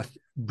 Oh,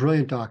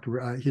 brilliant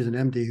doctor. He's an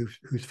MD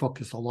who's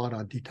focused a lot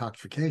on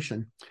detoxification.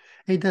 And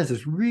he does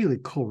this really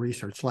cool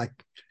research. Like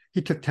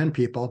he took 10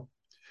 people,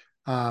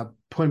 put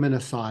them in a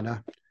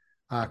sauna,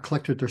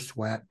 collected their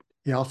sweat.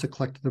 He also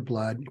collected their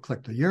blood,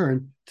 collected the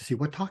urine to see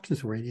what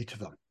toxins were in each of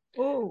them.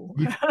 Oh,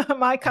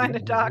 my kind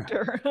of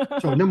doctor.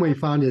 So then what he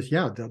found is,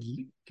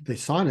 the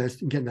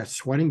saunas, getting that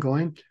sweating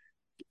going,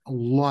 a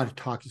lot of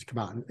toxins come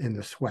out in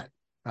the sweat.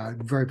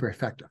 Very, very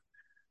effective.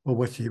 Well,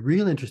 what's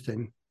really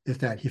interesting is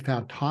that he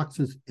found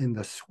toxins in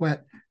the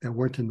sweat that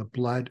weren't in the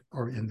blood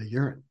or in the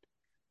urine.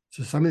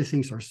 So some of these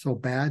things are so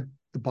bad,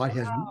 the body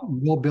has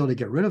no ability to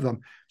get rid of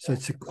them. So it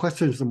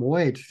sequesters them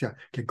away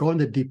to go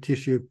into deep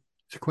tissue,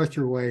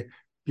 sequester away.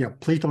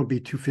 Please don't be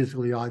too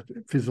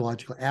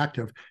physiologically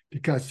active,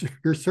 because if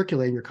you're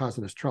circulating, you're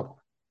causing us trouble.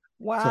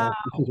 Wow.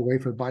 So this is a way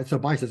for the body. So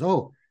the body says,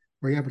 oh,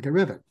 we're able to get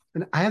rid of it.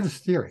 And I have this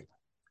theory.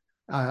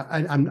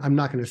 I'm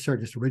not going to share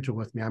this original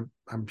with me.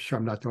 I'm sure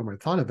I'm not the only one who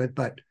thought of it,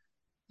 but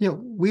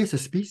we as a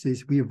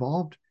species, we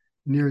evolved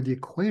near the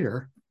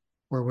equator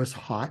where it was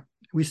hot.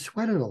 We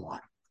sweated a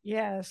lot.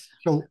 Yes.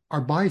 So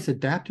our bodies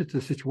adapted to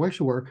the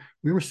situation where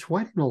we were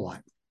sweating a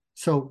lot.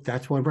 So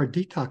that's one of our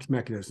detox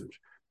mechanisms.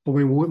 But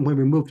when we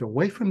moved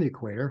away from the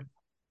equator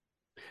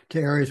to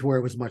areas where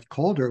it was much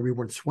colder, we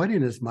weren't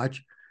sweating as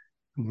much.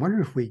 I'm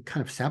wondering if we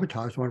kind of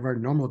sabotaged one of our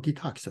normal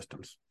detox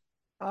systems.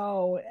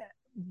 Oh,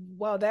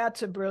 well,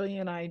 that's a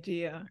brilliant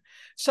idea.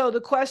 So the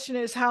question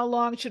is, how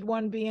long should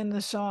one be in the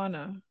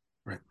sauna?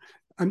 Right.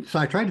 So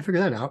I tried to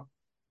figure that out.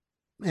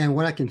 And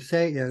what I can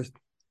say is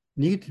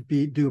need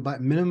to do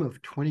about a minimum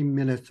of 20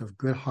 minutes of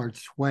good hard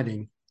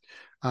sweating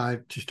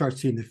to start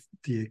seeing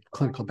the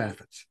clinical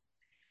benefits.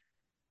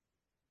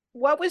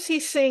 What was he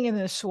seeing in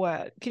the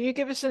sweat? Can you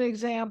give us an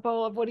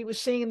example of what he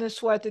was seeing in the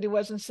sweat that he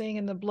wasn't seeing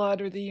in the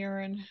blood or the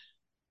urine?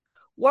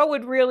 What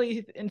would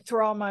really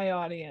enthrall my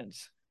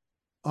audience?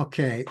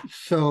 Okay,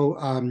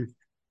 so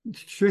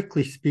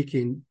strictly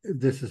speaking,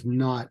 this is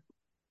not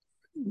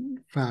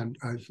found.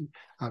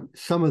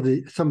 Some of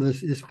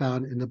this is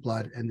found in the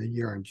blood and the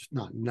urine, just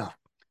not enough,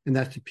 and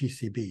that's the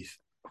PCBs.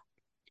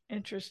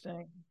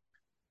 Interesting.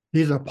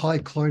 These are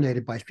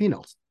polychlorinated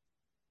biphenyls.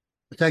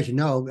 As you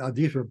know,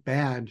 these were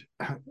banned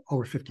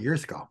over 50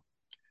 years ago,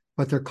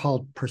 but they're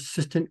called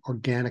persistent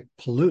organic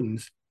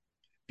pollutants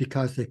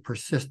because they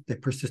persist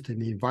in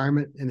the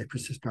environment and they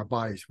persist in our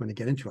bodies when they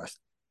get into us.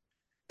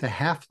 The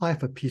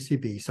half-life of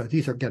PCB, so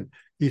these are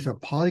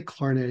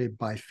polychlorinated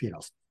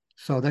biphenyls.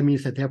 So that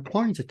means that they have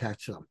chlorines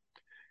attached to them.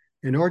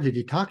 In order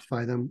to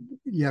detoxify them,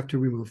 you have to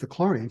remove the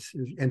chlorines,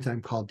 an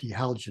enzyme called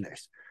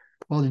dehalogenase.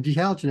 Well, the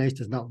dehalogenase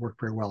does not work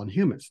very well in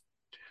humans.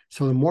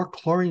 So the more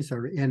chlorines that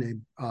are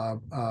in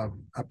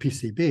a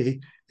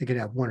PCB, it can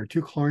have 1 or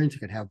 2 chlorines, it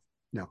can have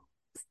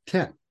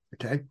 10,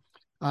 okay?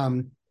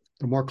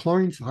 The more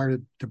chlorines, the harder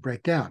to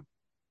break down.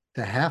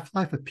 The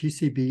half-life of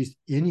PCBs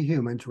in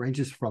humans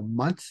ranges from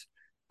months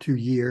to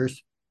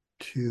years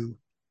to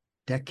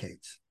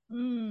decades.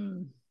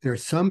 There are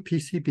some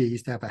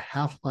PCBs that have a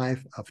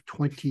half-life of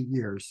 20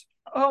 years.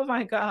 Oh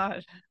my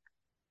God.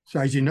 So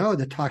as you know,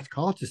 the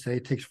toxicologists say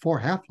it takes 4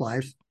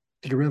 half-lives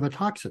to get rid of a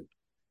toxin.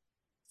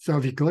 So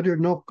if you go to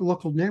a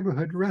local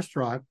neighborhood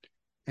restaurant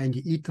and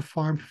you eat the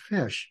farm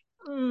fish,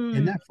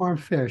 and that farm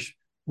fish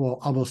will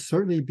almost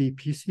certainly be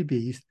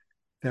PCBs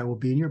that will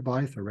be in your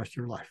body for the rest of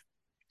your life.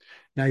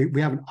 Now,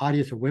 we have an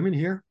audience of women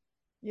here.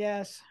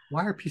 Yes.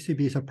 Why are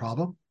PCBs a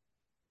problem?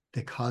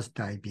 They cause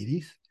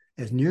diabetes.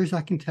 As near as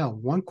I can tell,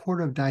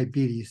 1/4 of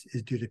diabetes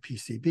is due to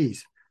PCBs.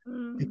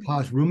 They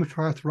cause rheumatoid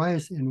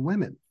arthritis in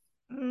women.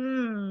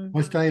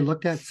 One study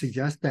looked at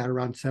suggests that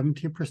around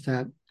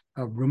 17%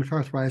 of rheumatoid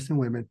arthritis in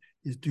women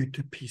is due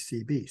to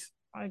PCBs.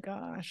 My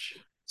gosh.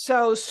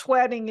 So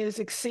sweating is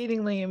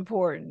exceedingly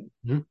important.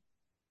 Mm-hmm.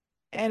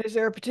 And is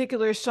there a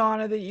particular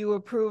sauna that you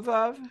approve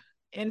of?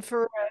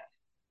 Infrared?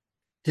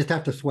 Just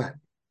have to sweat.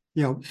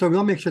 So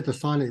we'll make sure the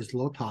sauna is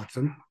low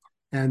toxin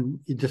and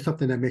just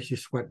something that makes you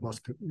sweat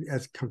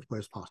as comfortably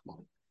as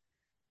possible.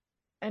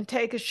 And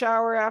take a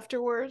shower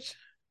afterwards?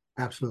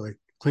 Absolutely.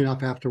 Clean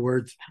up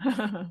afterwards.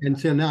 And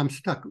so now I'm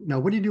stuck. Now,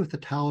 what do you do with the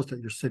towels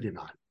that you're sitting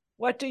on?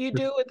 What do you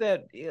do with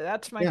it?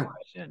 That's my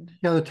question.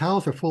 Yeah, the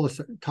towels are full of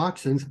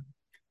toxins.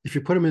 If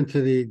you put them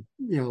into the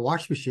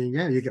wash machine,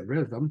 you get rid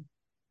of them.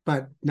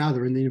 But now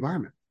they're in the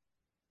environment.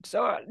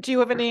 So do you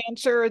have an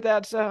answer?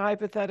 That's a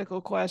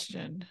hypothetical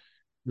question.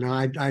 No,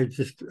 I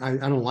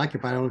don't like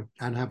it, but I don't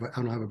have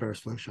a better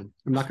solution.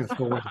 I'm not going to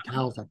throw away the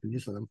towels after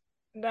use of them.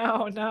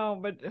 No,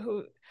 but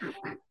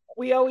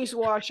we always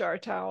wash our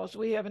towels.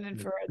 We have an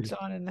infrared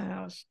sauna in the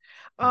house.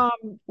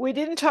 We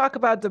didn't talk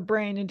about the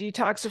brain and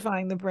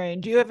detoxifying the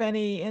brain. Do you have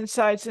any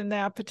insights in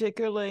that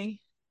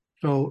particularly?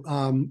 So,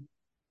 a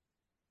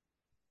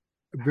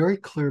very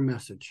clear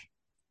message.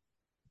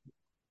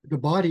 The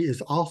body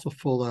is also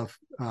full of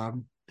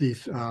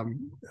these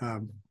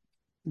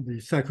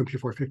the cyclin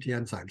P450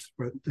 enzymes,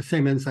 but the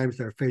same enzymes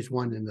that are phase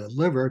 1 in the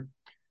liver.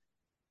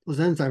 Those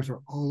enzymes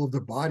are all over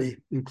the body,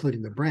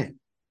 including the brain,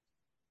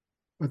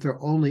 but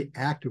they're only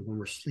active when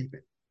we're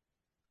sleeping.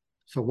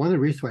 So one of the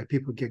reasons why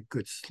people get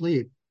good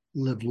sleep,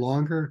 live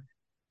longer,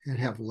 and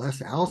have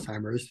less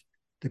Alzheimer's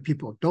than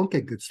people who don't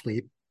get good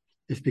sleep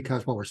is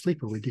because while we're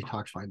sleeping, we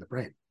detoxify the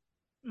brain.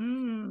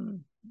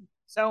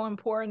 So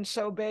important,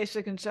 so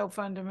basic, and so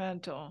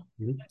fundamental,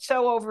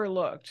 so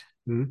overlooked.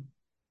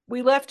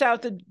 We left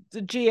out the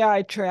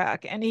GI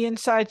tract. Any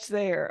insights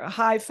there?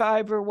 High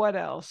fiber, what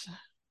else?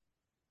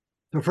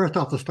 So first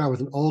off, let's start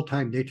with an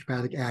old-time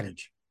naturopathic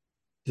adage.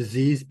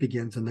 Disease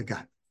begins in the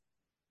gut.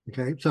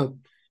 Okay, so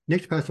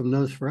naturopaths have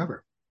known this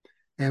forever.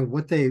 And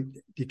what they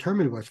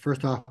determined was,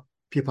 first off,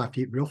 people have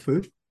to eat real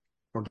food,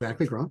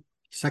 organically grown.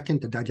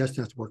 Second, the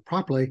digestion has to work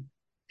properly.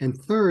 And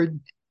third,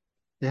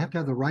 they have to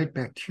have the right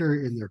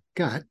bacteria in their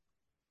gut.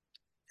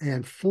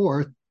 And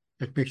fourth,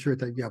 let's make sure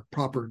that you have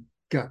proper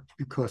gut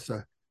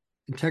mucosa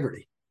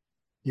integrity.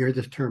 You heard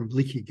this term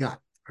leaky gut,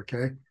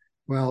 okay?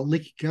 Well,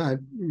 leaky gut,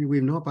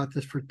 we've known about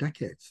this for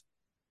decades.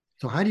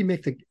 So how do you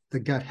make the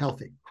gut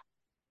healthy?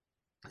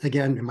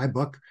 Again, in my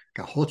book,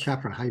 got a whole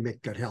chapter on how you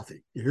make gut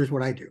healthy. Here's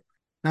what I do.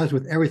 As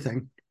with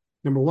everything,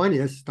 number one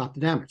is stop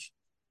the damage.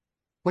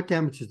 What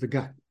damages the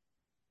gut?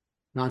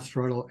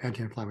 Non-steroidal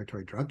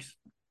anti-inflammatory drugs,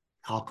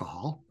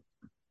 alcohol.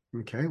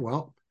 Okay,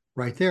 well,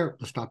 right there,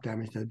 let's stop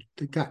damaging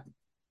the gut.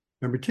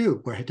 Number two,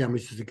 what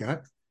damages the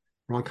gut?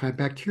 Wrong kind of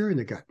bacteria in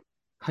the gut.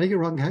 How do you get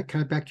wrong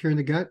kind of bacteria in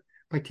the gut?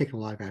 By taking a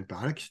lot of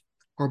antibiotics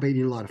or by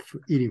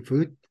eating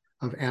food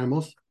of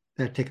animals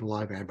that have taken a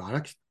lot of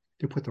antibiotics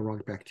to put the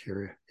wrong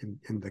bacteria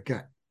in the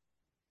gut.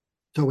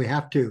 So we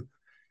have to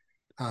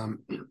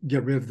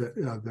get rid of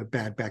the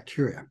bad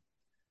bacteria.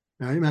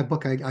 Now, in my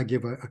book, I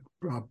give a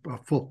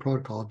full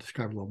protocol, I'll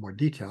describe a little more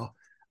detail.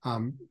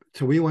 So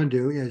what we want to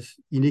do is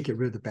you need to get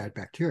rid of the bad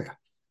bacteria.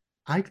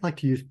 I like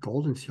to use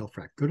golden seal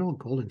for that, good old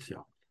golden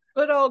seal.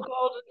 Good old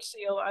golden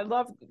seal. I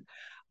love,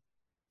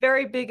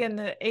 very big in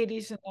the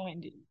 80s and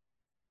 90s.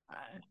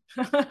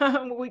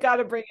 We got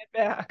to bring it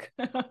back.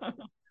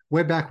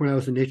 Way back when I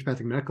was in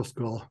naturopathic medical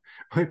school,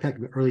 way back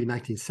in the early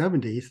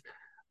 1970s,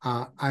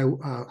 I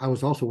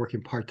was also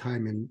working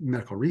part-time in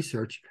medical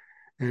research.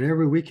 And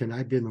every weekend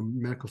I'd be in the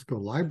medical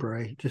school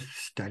library just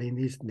studying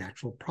these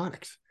natural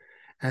products.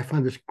 And I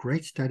found this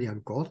great study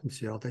on golden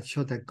seal that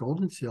showed that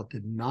golden seal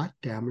did not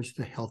damage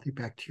the healthy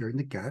bacteria in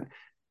the gut. It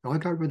only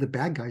got rid of the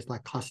bad guys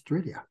like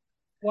Clostridia.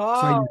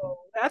 Wow,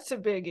 that's a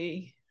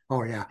biggie.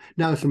 Oh, yeah.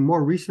 Now, some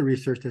more recent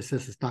research that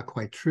says it's not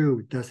quite true.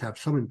 It does have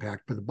some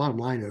impact, but the bottom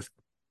line is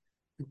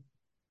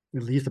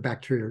it leaves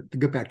the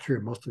good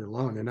bacteria mostly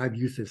alone. And I've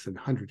used this in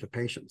hundreds of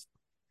patients.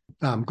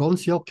 Golden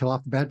seal, kill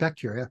off the bad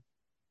bacteria.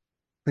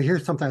 But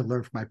here's something I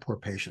learned from my poor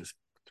patients.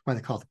 That's why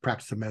they call it the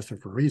practice of medicine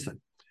for a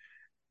reason.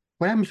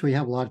 What happens when you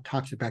have a lot of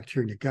toxic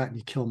bacteria in your gut and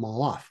you kill them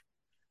all off?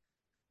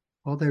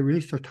 Well, they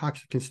release their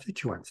toxic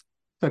constituents.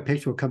 So a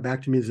patient will come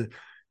back to me and say,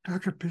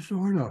 Dr.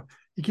 Pizzorno,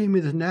 you gave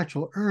me this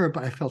natural herb,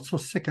 but I felt so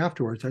sick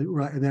afterwards.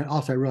 And then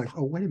also I realized,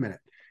 oh, wait a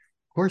minute.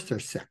 Of course they're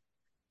sick.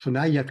 So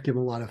now you have to give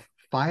them a lot of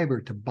fiber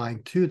to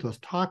bind to those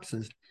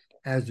toxins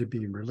as they're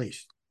being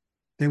released.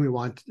 Then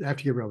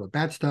after you get rid of the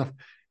bad stuff,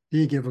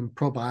 then you give them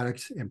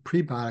probiotics and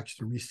prebiotics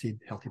to reseed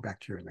healthy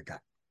bacteria in the gut.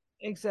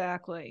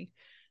 Exactly.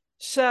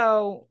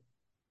 So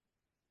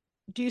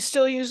do you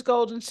still use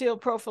golden seal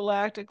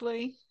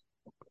prophylactically?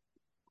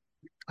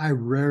 I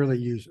rarely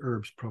use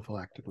herbs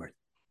prophylactically.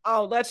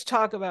 Oh, let's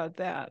talk about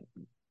that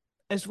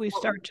as we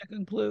start to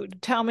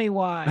conclude. Tell me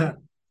why.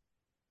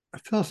 A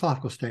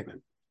philosophical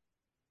statement.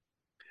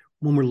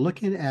 When we're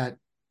looking at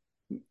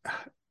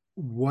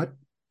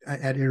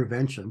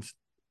interventions,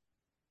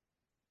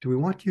 do we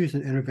want to use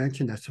an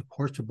intervention that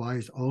supports the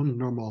body's own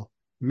normal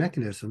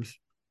mechanisms,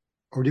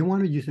 or do you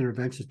want to use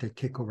interventions that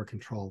take over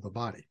control of the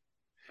body?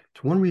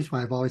 It's one reason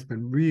why I've always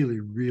been really,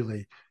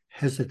 really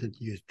hesitant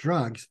to use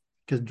drugs,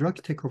 because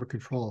drugs take over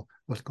control of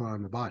what's going on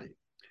in the body.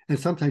 And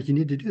sometimes you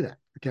need to do that.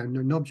 Okay,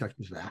 no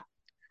objections to that.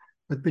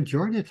 But the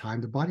majority of the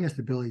time, the body has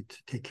the ability to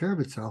take care of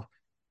itself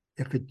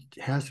if it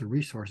has the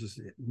resources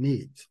it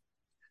needs.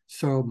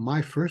 So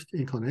my first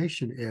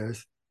inclination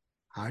is,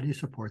 how do you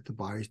support the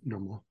body's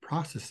normal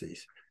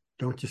processes?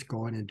 Don't just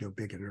go in and do a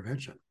big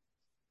intervention.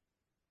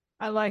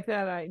 I like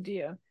that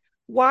idea.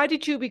 Why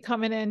did you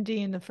become an ND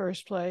in the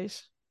first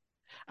place?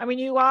 I mean,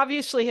 you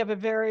obviously have a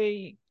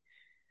very,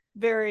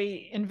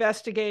 very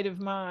investigative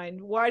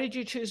mind. Why did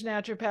you choose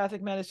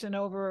naturopathic medicine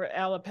over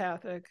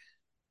allopathic?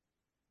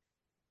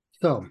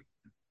 So,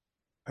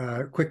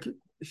 quick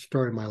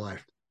story of my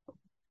life.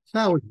 So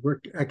I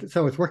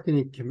was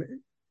working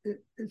in.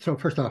 So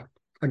first off,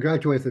 I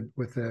graduated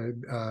with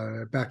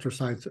a Bachelor of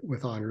Science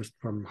with honors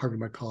from Harvard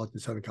Med College in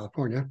Southern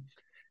California,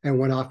 and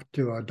went off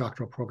to a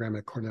doctoral program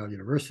at Cornell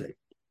University.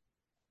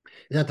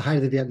 And at the height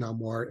of the Vietnam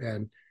War,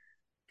 and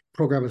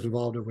program I was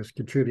involved in was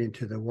contributing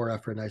to the war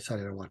effort, and I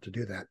decided I wanted to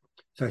do that.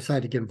 So I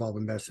decided to get involved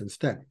in medicine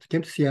instead. So I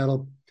came to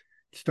Seattle,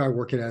 started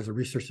working as a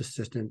research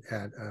assistant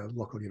at a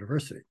local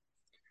university.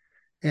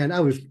 And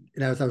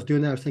as I was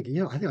doing that, I was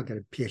thinking, I think I'll get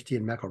a PhD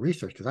in medical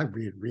research because I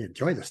really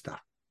enjoy this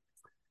stuff.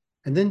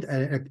 And then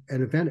an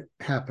event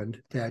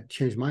happened that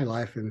changed my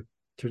life, and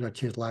turned out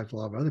changed the lives of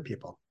a lot of other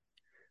people.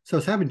 So I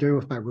was having dinner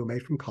with my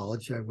roommate from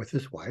college with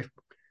his wife.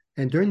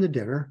 And during the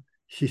dinner,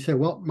 she said,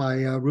 well, my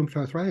rheumatoid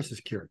arthritis is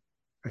cured.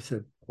 I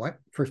said, what?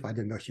 First of all, I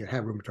didn't know she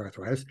had rheumatoid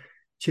arthritis.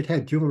 She'd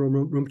had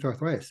juvenile rheumatoid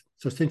arthritis.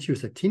 So since she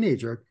was a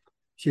teenager,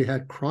 she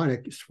had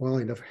chronic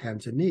swelling of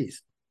hands and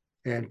knees,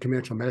 and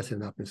conventional medicine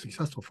had not been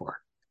successful for her.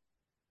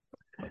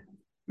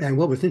 And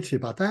what was interesting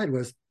about that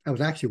was I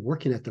was actually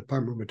working at the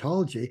Department of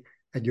Rheumatology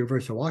at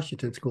University of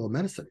Washington School of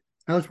Medicine.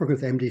 I was working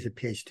with MDs and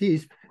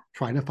PhDs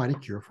trying to find a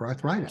cure for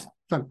arthritis.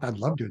 So I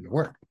love doing the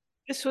work.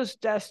 This was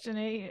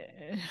destiny.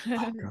 Oh,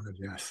 God,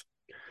 yes.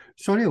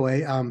 So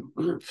anyway,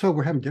 so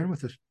we're having dinner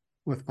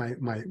with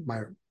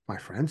my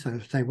friends, and I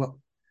was saying, well,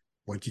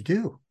 what'd you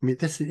do? I mean,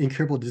 this is an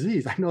incurable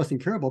disease. I know it's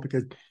incurable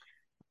because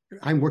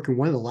I'm working in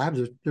one of the labs.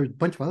 There's a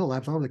bunch of other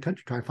labs all over the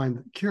country trying to find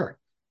the cure.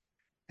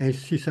 And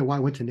she said, well,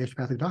 I went to a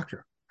naturopathic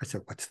doctor. I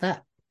said, what's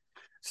that?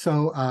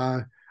 So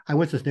I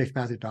went to this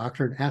naturopathic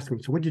doctor and asked him,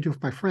 so what did you do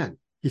with my friend?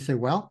 He said,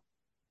 well,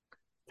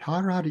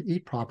 taught her how to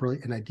eat properly,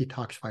 and I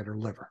detoxified her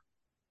liver.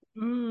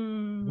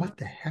 What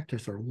the heck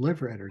does her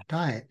liver and her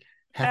diet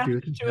have to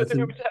do with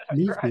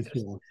needs being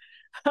swollen?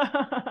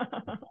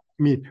 I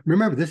mean,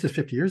 remember, this is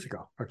 50 years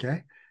ago,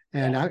 okay?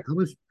 And yeah.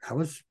 I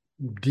was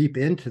deep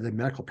into the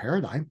medical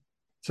paradigm,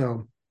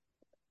 so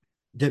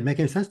it didn't make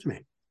any sense to me.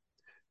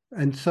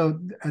 And so,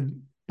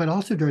 but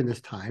also during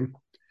this time,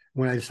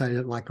 when I decided I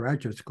didn't like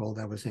graduate school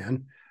that I was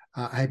in,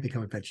 I had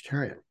become a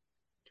vegetarian.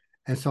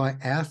 And so I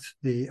asked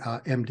the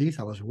MDs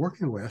I was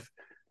working with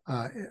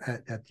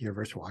at the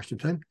University of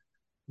Washington,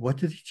 what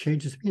did these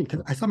changes mean?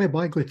 Because I saw my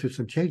body going through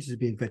some changes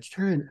being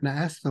vegetarian, and I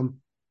asked them,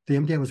 the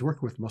MD I was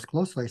working with most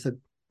closely, I said,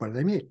 what do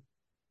they mean?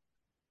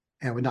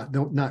 And not the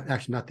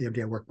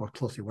MD I worked most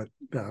closely with,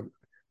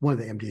 one of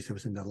the MDs that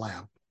was in the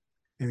lab.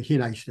 And he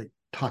and I used to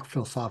talk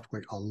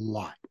philosophically a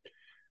lot.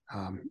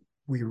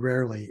 We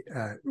rarely,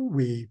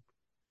 we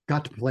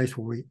got to a place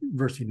where we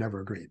virtually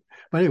never agreed.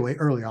 But anyway,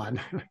 early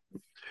on.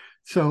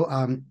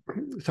 So,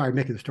 sorry,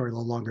 making the story a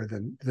little longer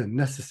than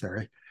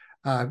necessary.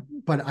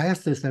 But I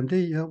asked this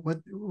MD,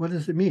 what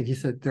does it mean? He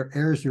said, there are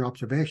errors in your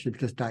observation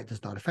because diet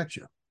does not affect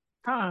you.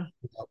 Huh.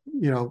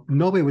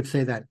 Nobody would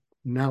say that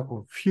now,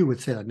 or few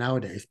would say that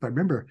nowadays. But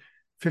remember,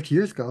 50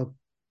 years ago,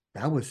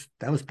 that was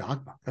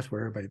dogma. That's what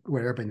everybody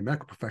in the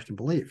medical profession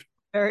believed.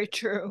 Very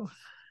true.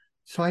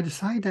 So I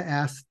decided to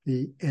ask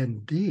the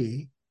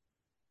ND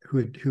who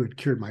had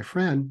cured my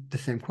friend the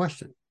same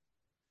question.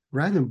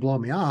 Rather than blow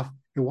me off,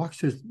 he walks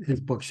to his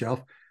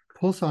bookshelf,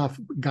 pulls off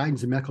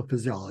Guidance in Medical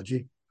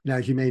Physiology. Now,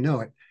 as you may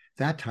know, at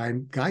that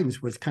time,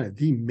 Guidance was kind of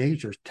the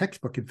major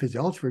textbook in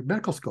physiology for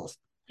medical schools.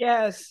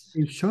 Yes.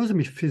 It shows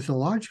me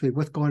physiologically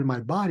what's going on in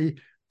my body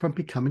from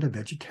becoming a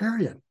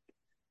vegetarian.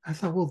 I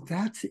thought, well,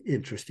 that's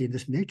interesting.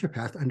 This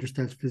naturopath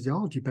understands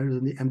physiology better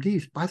than the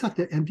MDs. But I thought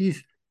the MDs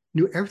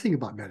knew everything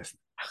about medicine.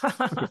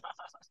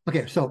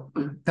 Okay, so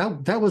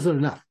that wasn't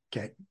enough.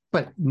 Okay,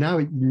 but now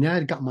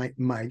I got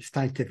my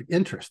scientific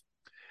interest.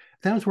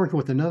 Then I was working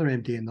with another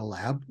MD in the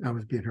lab. I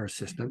was being her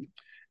assistant,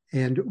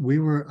 and we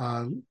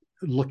were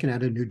looking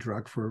at a new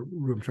drug for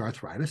rheumatoid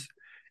arthritis,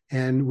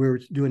 and we were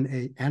doing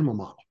an animal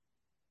model.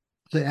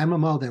 The animal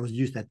model that was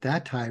used at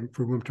that time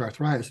for rheumatoid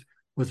arthritis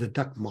was a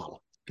duck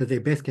model. because they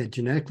basically had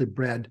genetically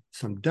bred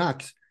some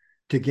ducks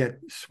to get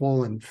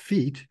swollen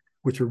feet,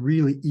 which are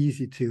really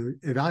easy to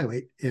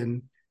evaluate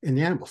in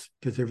the animals,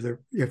 because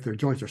if their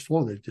joints are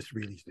swollen, they're just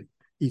really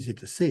easy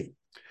to see.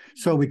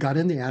 So we got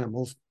in the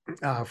animals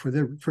for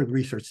the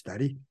research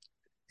study,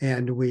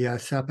 and we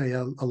set up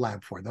a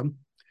lab for them,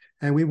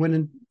 and we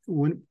went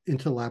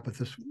into the lab with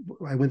this.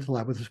 I went to the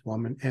lab with this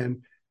woman,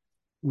 and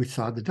we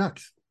saw the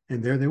ducks,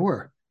 and there they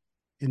were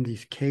in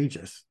these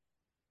cages,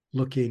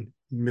 looking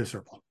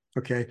miserable.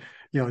 Okay,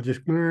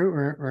 just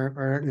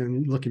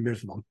and looking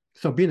miserable.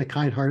 So being a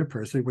kind-hearted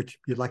person, which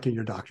you like in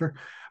your doctor,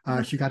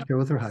 she got to go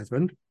with her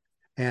husband,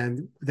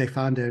 and they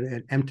found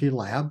an empty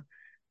lab,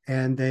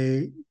 and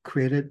they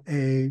created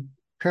a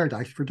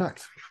paradise for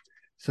ducks.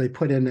 So they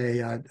put in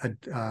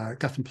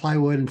got some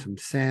plywood and some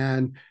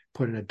sand,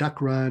 put in a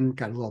duck run,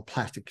 got a little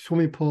plastic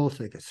swimming pool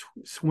so they could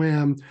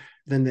swim.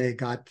 Then they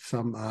got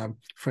some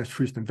fresh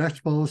fruits and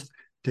vegetables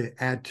to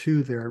add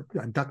to their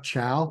duck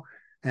chow.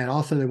 And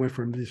also they went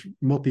from these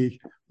mopey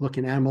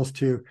looking animals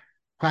to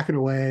quacking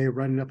away,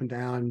 running up and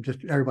down,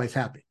 just everybody's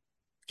happy.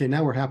 Okay,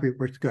 now we're happy,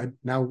 it's good.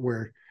 Now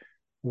we're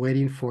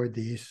waiting for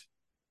these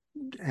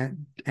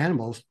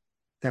animals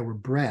that were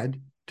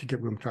bred to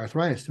get rheumatoid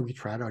arthritis. So we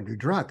tried our new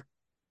drug.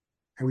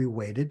 And we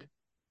waited,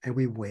 and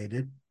we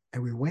waited,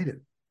 and we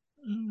waited.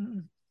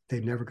 Mm.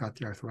 They never got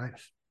the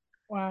arthritis.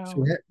 Wow. So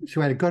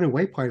we had a going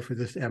away party for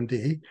this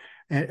MD,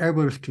 and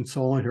everybody was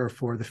consoling her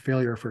for the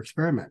failure of her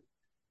experiment.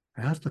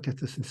 And I was looking at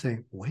this and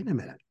saying, wait a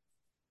minute.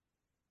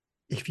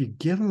 If you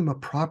give them a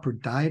proper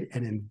diet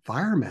and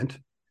environment,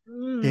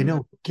 they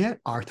don't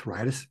get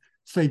arthritis,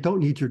 so they don't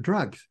need your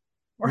drugs.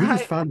 Right. We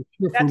just found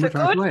that's a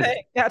good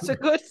thing. That's a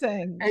good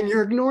thing. And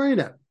you're ignoring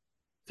it.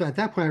 So at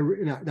that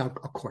point, now,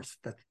 of course,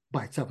 that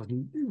by itself is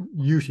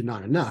usually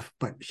not enough,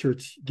 but sure,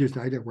 it gives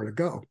an idea where to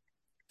go.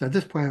 So at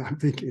this point, I'm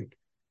thinking,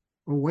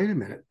 well, wait a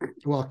minute.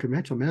 Well,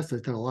 conventional medicine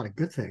has done a lot of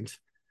good things.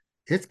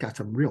 It's got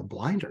some real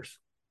blinders.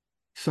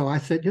 So I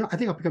said, I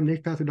think I'll become an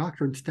naturopathic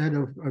doctor instead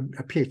of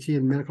a PhD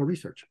in medical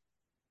research.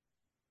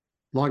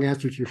 Long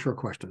answer to your short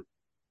question.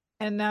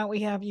 And now we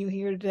have you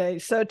here today.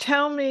 So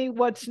tell me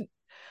what's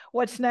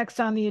next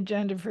on the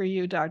agenda for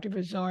you, Dr.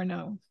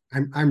 Pizzorno?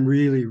 I'm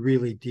really,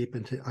 really deep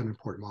into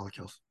unimportant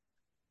molecules.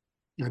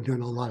 I'm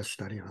doing a lot of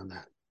studying on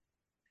that.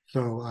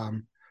 So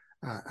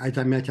as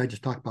I mentioned, I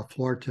just talked about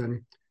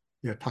Fullerton,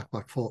 talked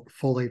about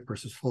folate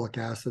versus folic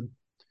acid.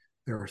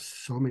 There are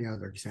so many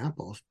other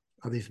examples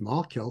of these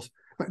molecules.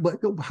 But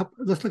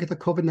let's look at the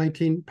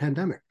COVID-19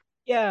 pandemic.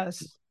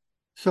 Yes.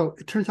 So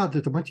it turns out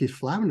there's a bunch of these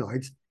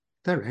flavonoids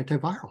that are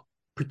antiviral,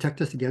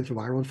 protect us against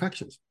viral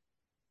infections.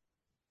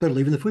 They're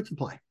leaving the food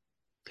supply.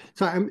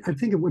 So I'm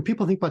thinking when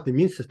people think about the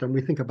immune system,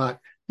 we think about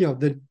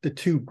the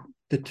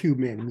two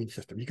main immune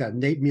system. You got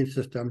innate immune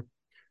system,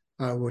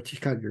 which is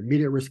kind of your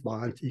immediate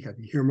response. You got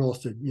the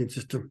humoral immune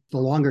system, the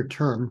longer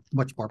term,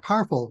 much more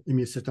powerful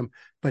immune system,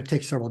 but it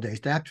takes several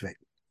days to activate.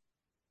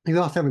 You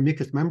also have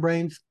mucous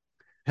membranes,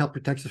 help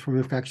protect us from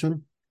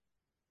infection.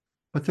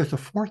 But there's a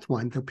fourth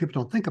one that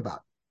people don't think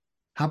about.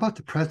 How about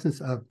the presence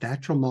of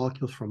natural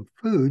molecules from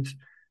foods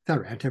that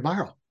are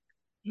antiviral?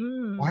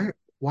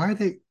 Why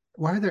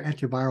are there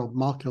antiviral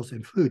molecules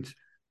in foods?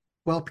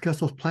 Well, because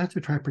those plants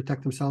are trying to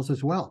protect themselves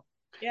as well.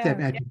 Yeah. They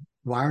have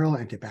antiviral,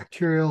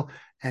 antibacterial,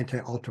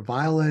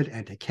 anti-ultraviolet,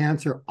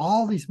 anti-cancer,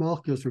 all these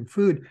molecules from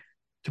food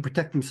to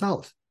protect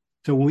themselves.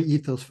 So when we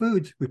eat those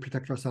foods, we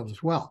protect ourselves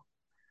as well.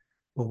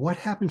 Well, what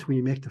happens when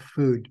you make the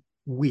food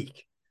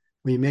weak?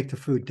 When you make the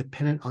food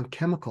dependent on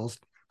chemicals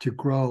to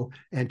grow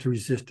and to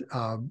resist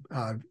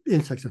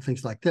insects and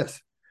things like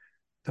this?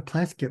 The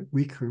plants get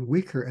weaker and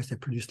weaker as they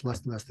produce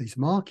less and less of these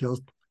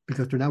molecules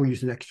because they're now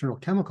using external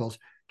chemicals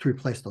to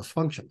replace those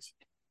functions.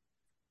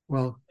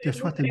 Well,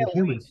 guess what? Then the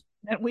humans.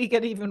 And we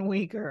get even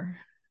weaker.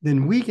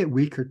 Then we get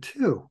weaker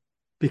too,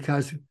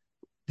 because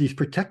these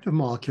protective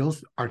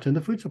molecules aren't in the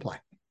food supply.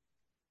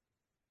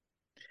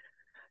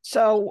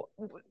 So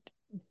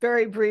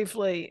very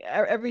briefly,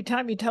 every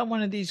time you tell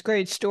one of these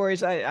great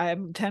stories, I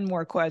have 10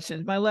 more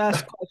questions. My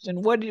last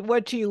question,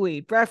 what do you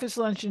eat? Breakfast,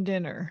 lunch, and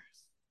dinner?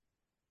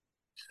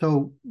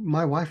 So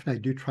my wife and I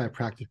do try to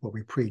practice what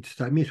we preach.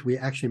 So that means we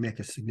actually make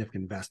a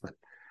significant investment.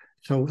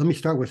 So let me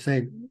start with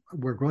saying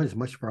we're growing as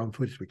much of our own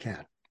food as we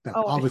can. Now,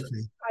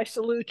 obviously, I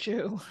salute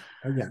you.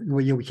 Yeah,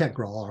 well, we can't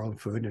grow all our own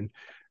food, and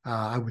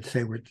I would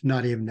say we're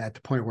not even at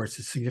the point where it's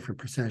a significant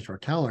percentage of our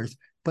calories,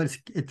 but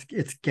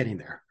it's getting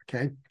there.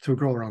 Okay, so we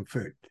grow our own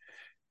food,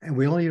 and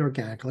we only eat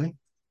organically.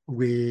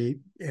 You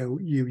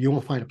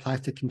won't find a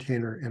plastic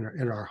container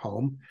in our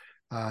home.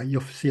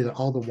 You'll see that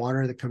all the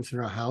water that comes in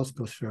our house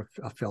goes through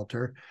a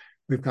filter.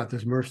 We've got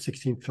this MERV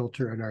 16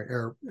 filter in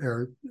our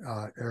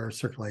air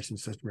circulation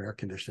system, air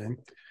conditioning.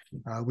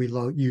 We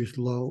use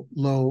low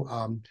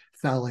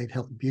phthalate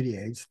health and beauty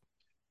aids.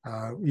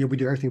 We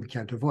do everything we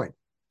can to avoid.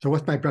 So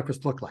what's my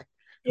breakfast look like?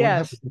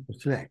 Yes. What happened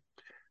breakfast today?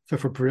 So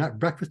for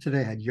breakfast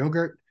today, I had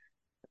yogurt,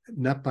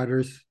 nut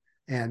butters,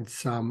 and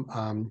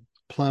some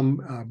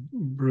plum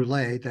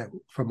brulee that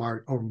from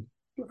our own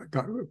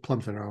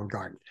plums in our own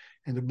garden.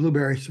 And the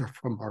blueberries are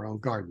from our own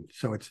garden.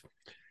 So it's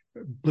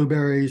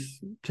blueberries,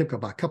 typical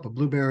about a cup of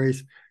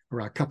blueberries,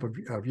 around a cup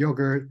of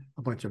yogurt,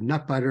 a bunch of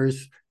nut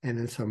butters, and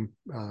then some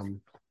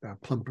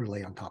plum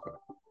brulee on top of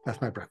it.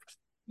 That's my breakfast.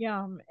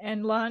 Yum.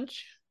 And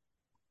lunch?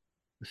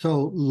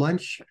 So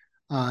lunch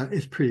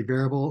is pretty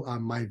variable.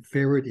 My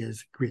favorite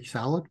is Greek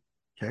salad.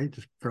 Okay,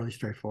 just fairly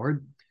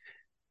straightforward.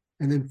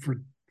 And then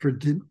for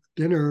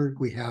dinner,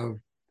 we have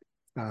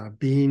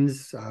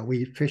beans. We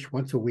eat fish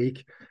once a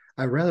week.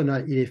 I'd rather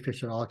not eat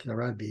fish at all because I'd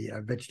rather be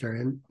a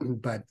vegetarian,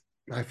 but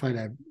I find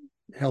I'm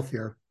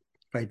healthier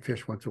if I eat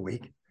fish once a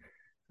week.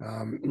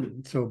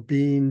 So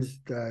beans,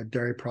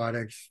 dairy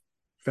products,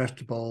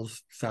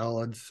 vegetables,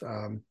 salads,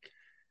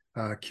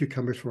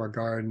 cucumbers from our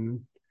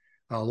garden,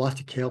 lots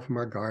of kale from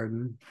our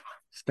garden,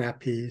 snap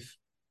peas,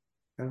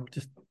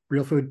 just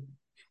real food.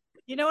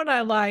 You know what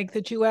I like?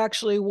 That you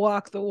actually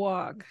walk the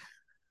walk.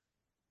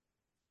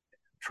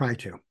 Try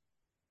to.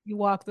 You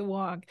walk the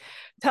walk.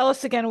 Tell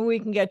us again where we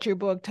can get your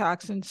book,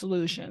 Toxin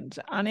Solutions,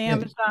 on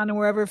Amazon and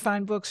wherever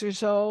fine books are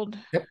sold.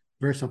 Yep,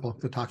 very simple.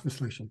 The Toxin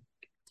Solution.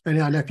 And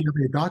if you have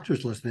any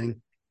doctors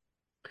listening,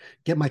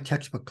 get my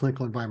textbook,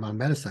 Clinical Environmental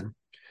Medicine,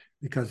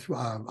 because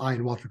I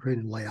and Walter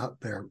Creedon lay out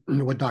there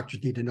what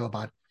doctors need to know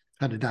about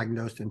how to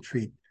diagnose and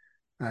treat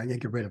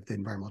and get rid of the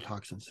environmental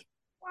toxins.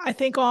 I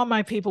think all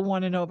my people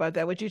want to know about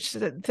that. Would you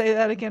say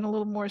that again a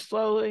little more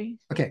slowly?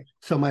 Okay,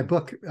 so my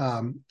book,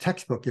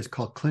 textbook is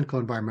called Clinical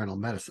Environmental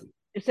Medicine.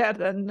 Is that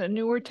the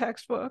newer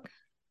textbook?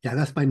 Yeah,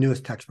 that's my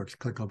newest textbook,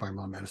 Clinical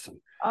Environmental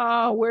Medicine.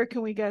 Oh, where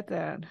can we get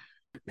that?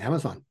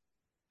 Amazon.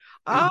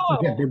 Oh,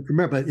 again,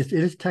 remember, it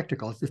is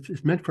technical.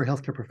 It's meant for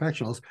healthcare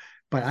professionals,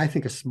 but I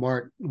think a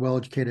smart,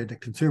 well-educated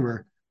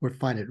consumer would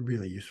find it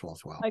really useful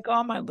as well. Like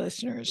all my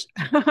listeners.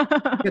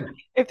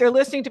 If they're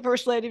listening to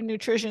First Lady of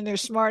Nutrition, they're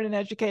smart and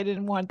educated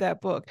and want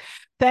that book.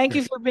 Thank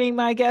you for being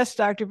my guest,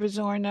 Dr.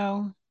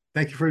 Pizzorno.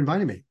 Thank you for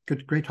inviting me.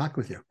 Great talking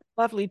with you.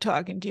 Lovely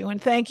talking to you.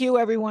 And thank you,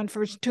 everyone,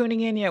 for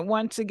tuning in yet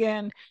once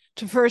again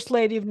to First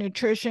Lady of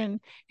Nutrition.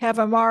 Have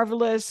a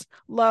marvelous,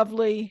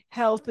 lovely,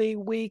 healthy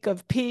week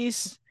of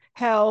peace,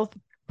 health,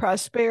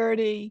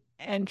 prosperity,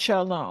 and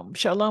shalom.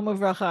 Shalom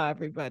uvracha,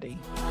 everybody.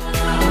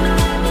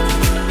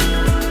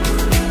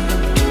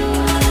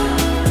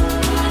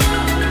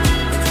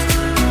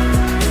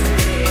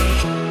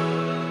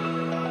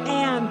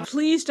 And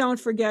please don't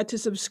forget to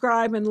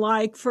subscribe and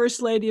like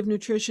First Lady of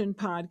Nutrition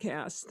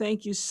podcast.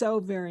 Thank you so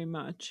very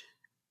much.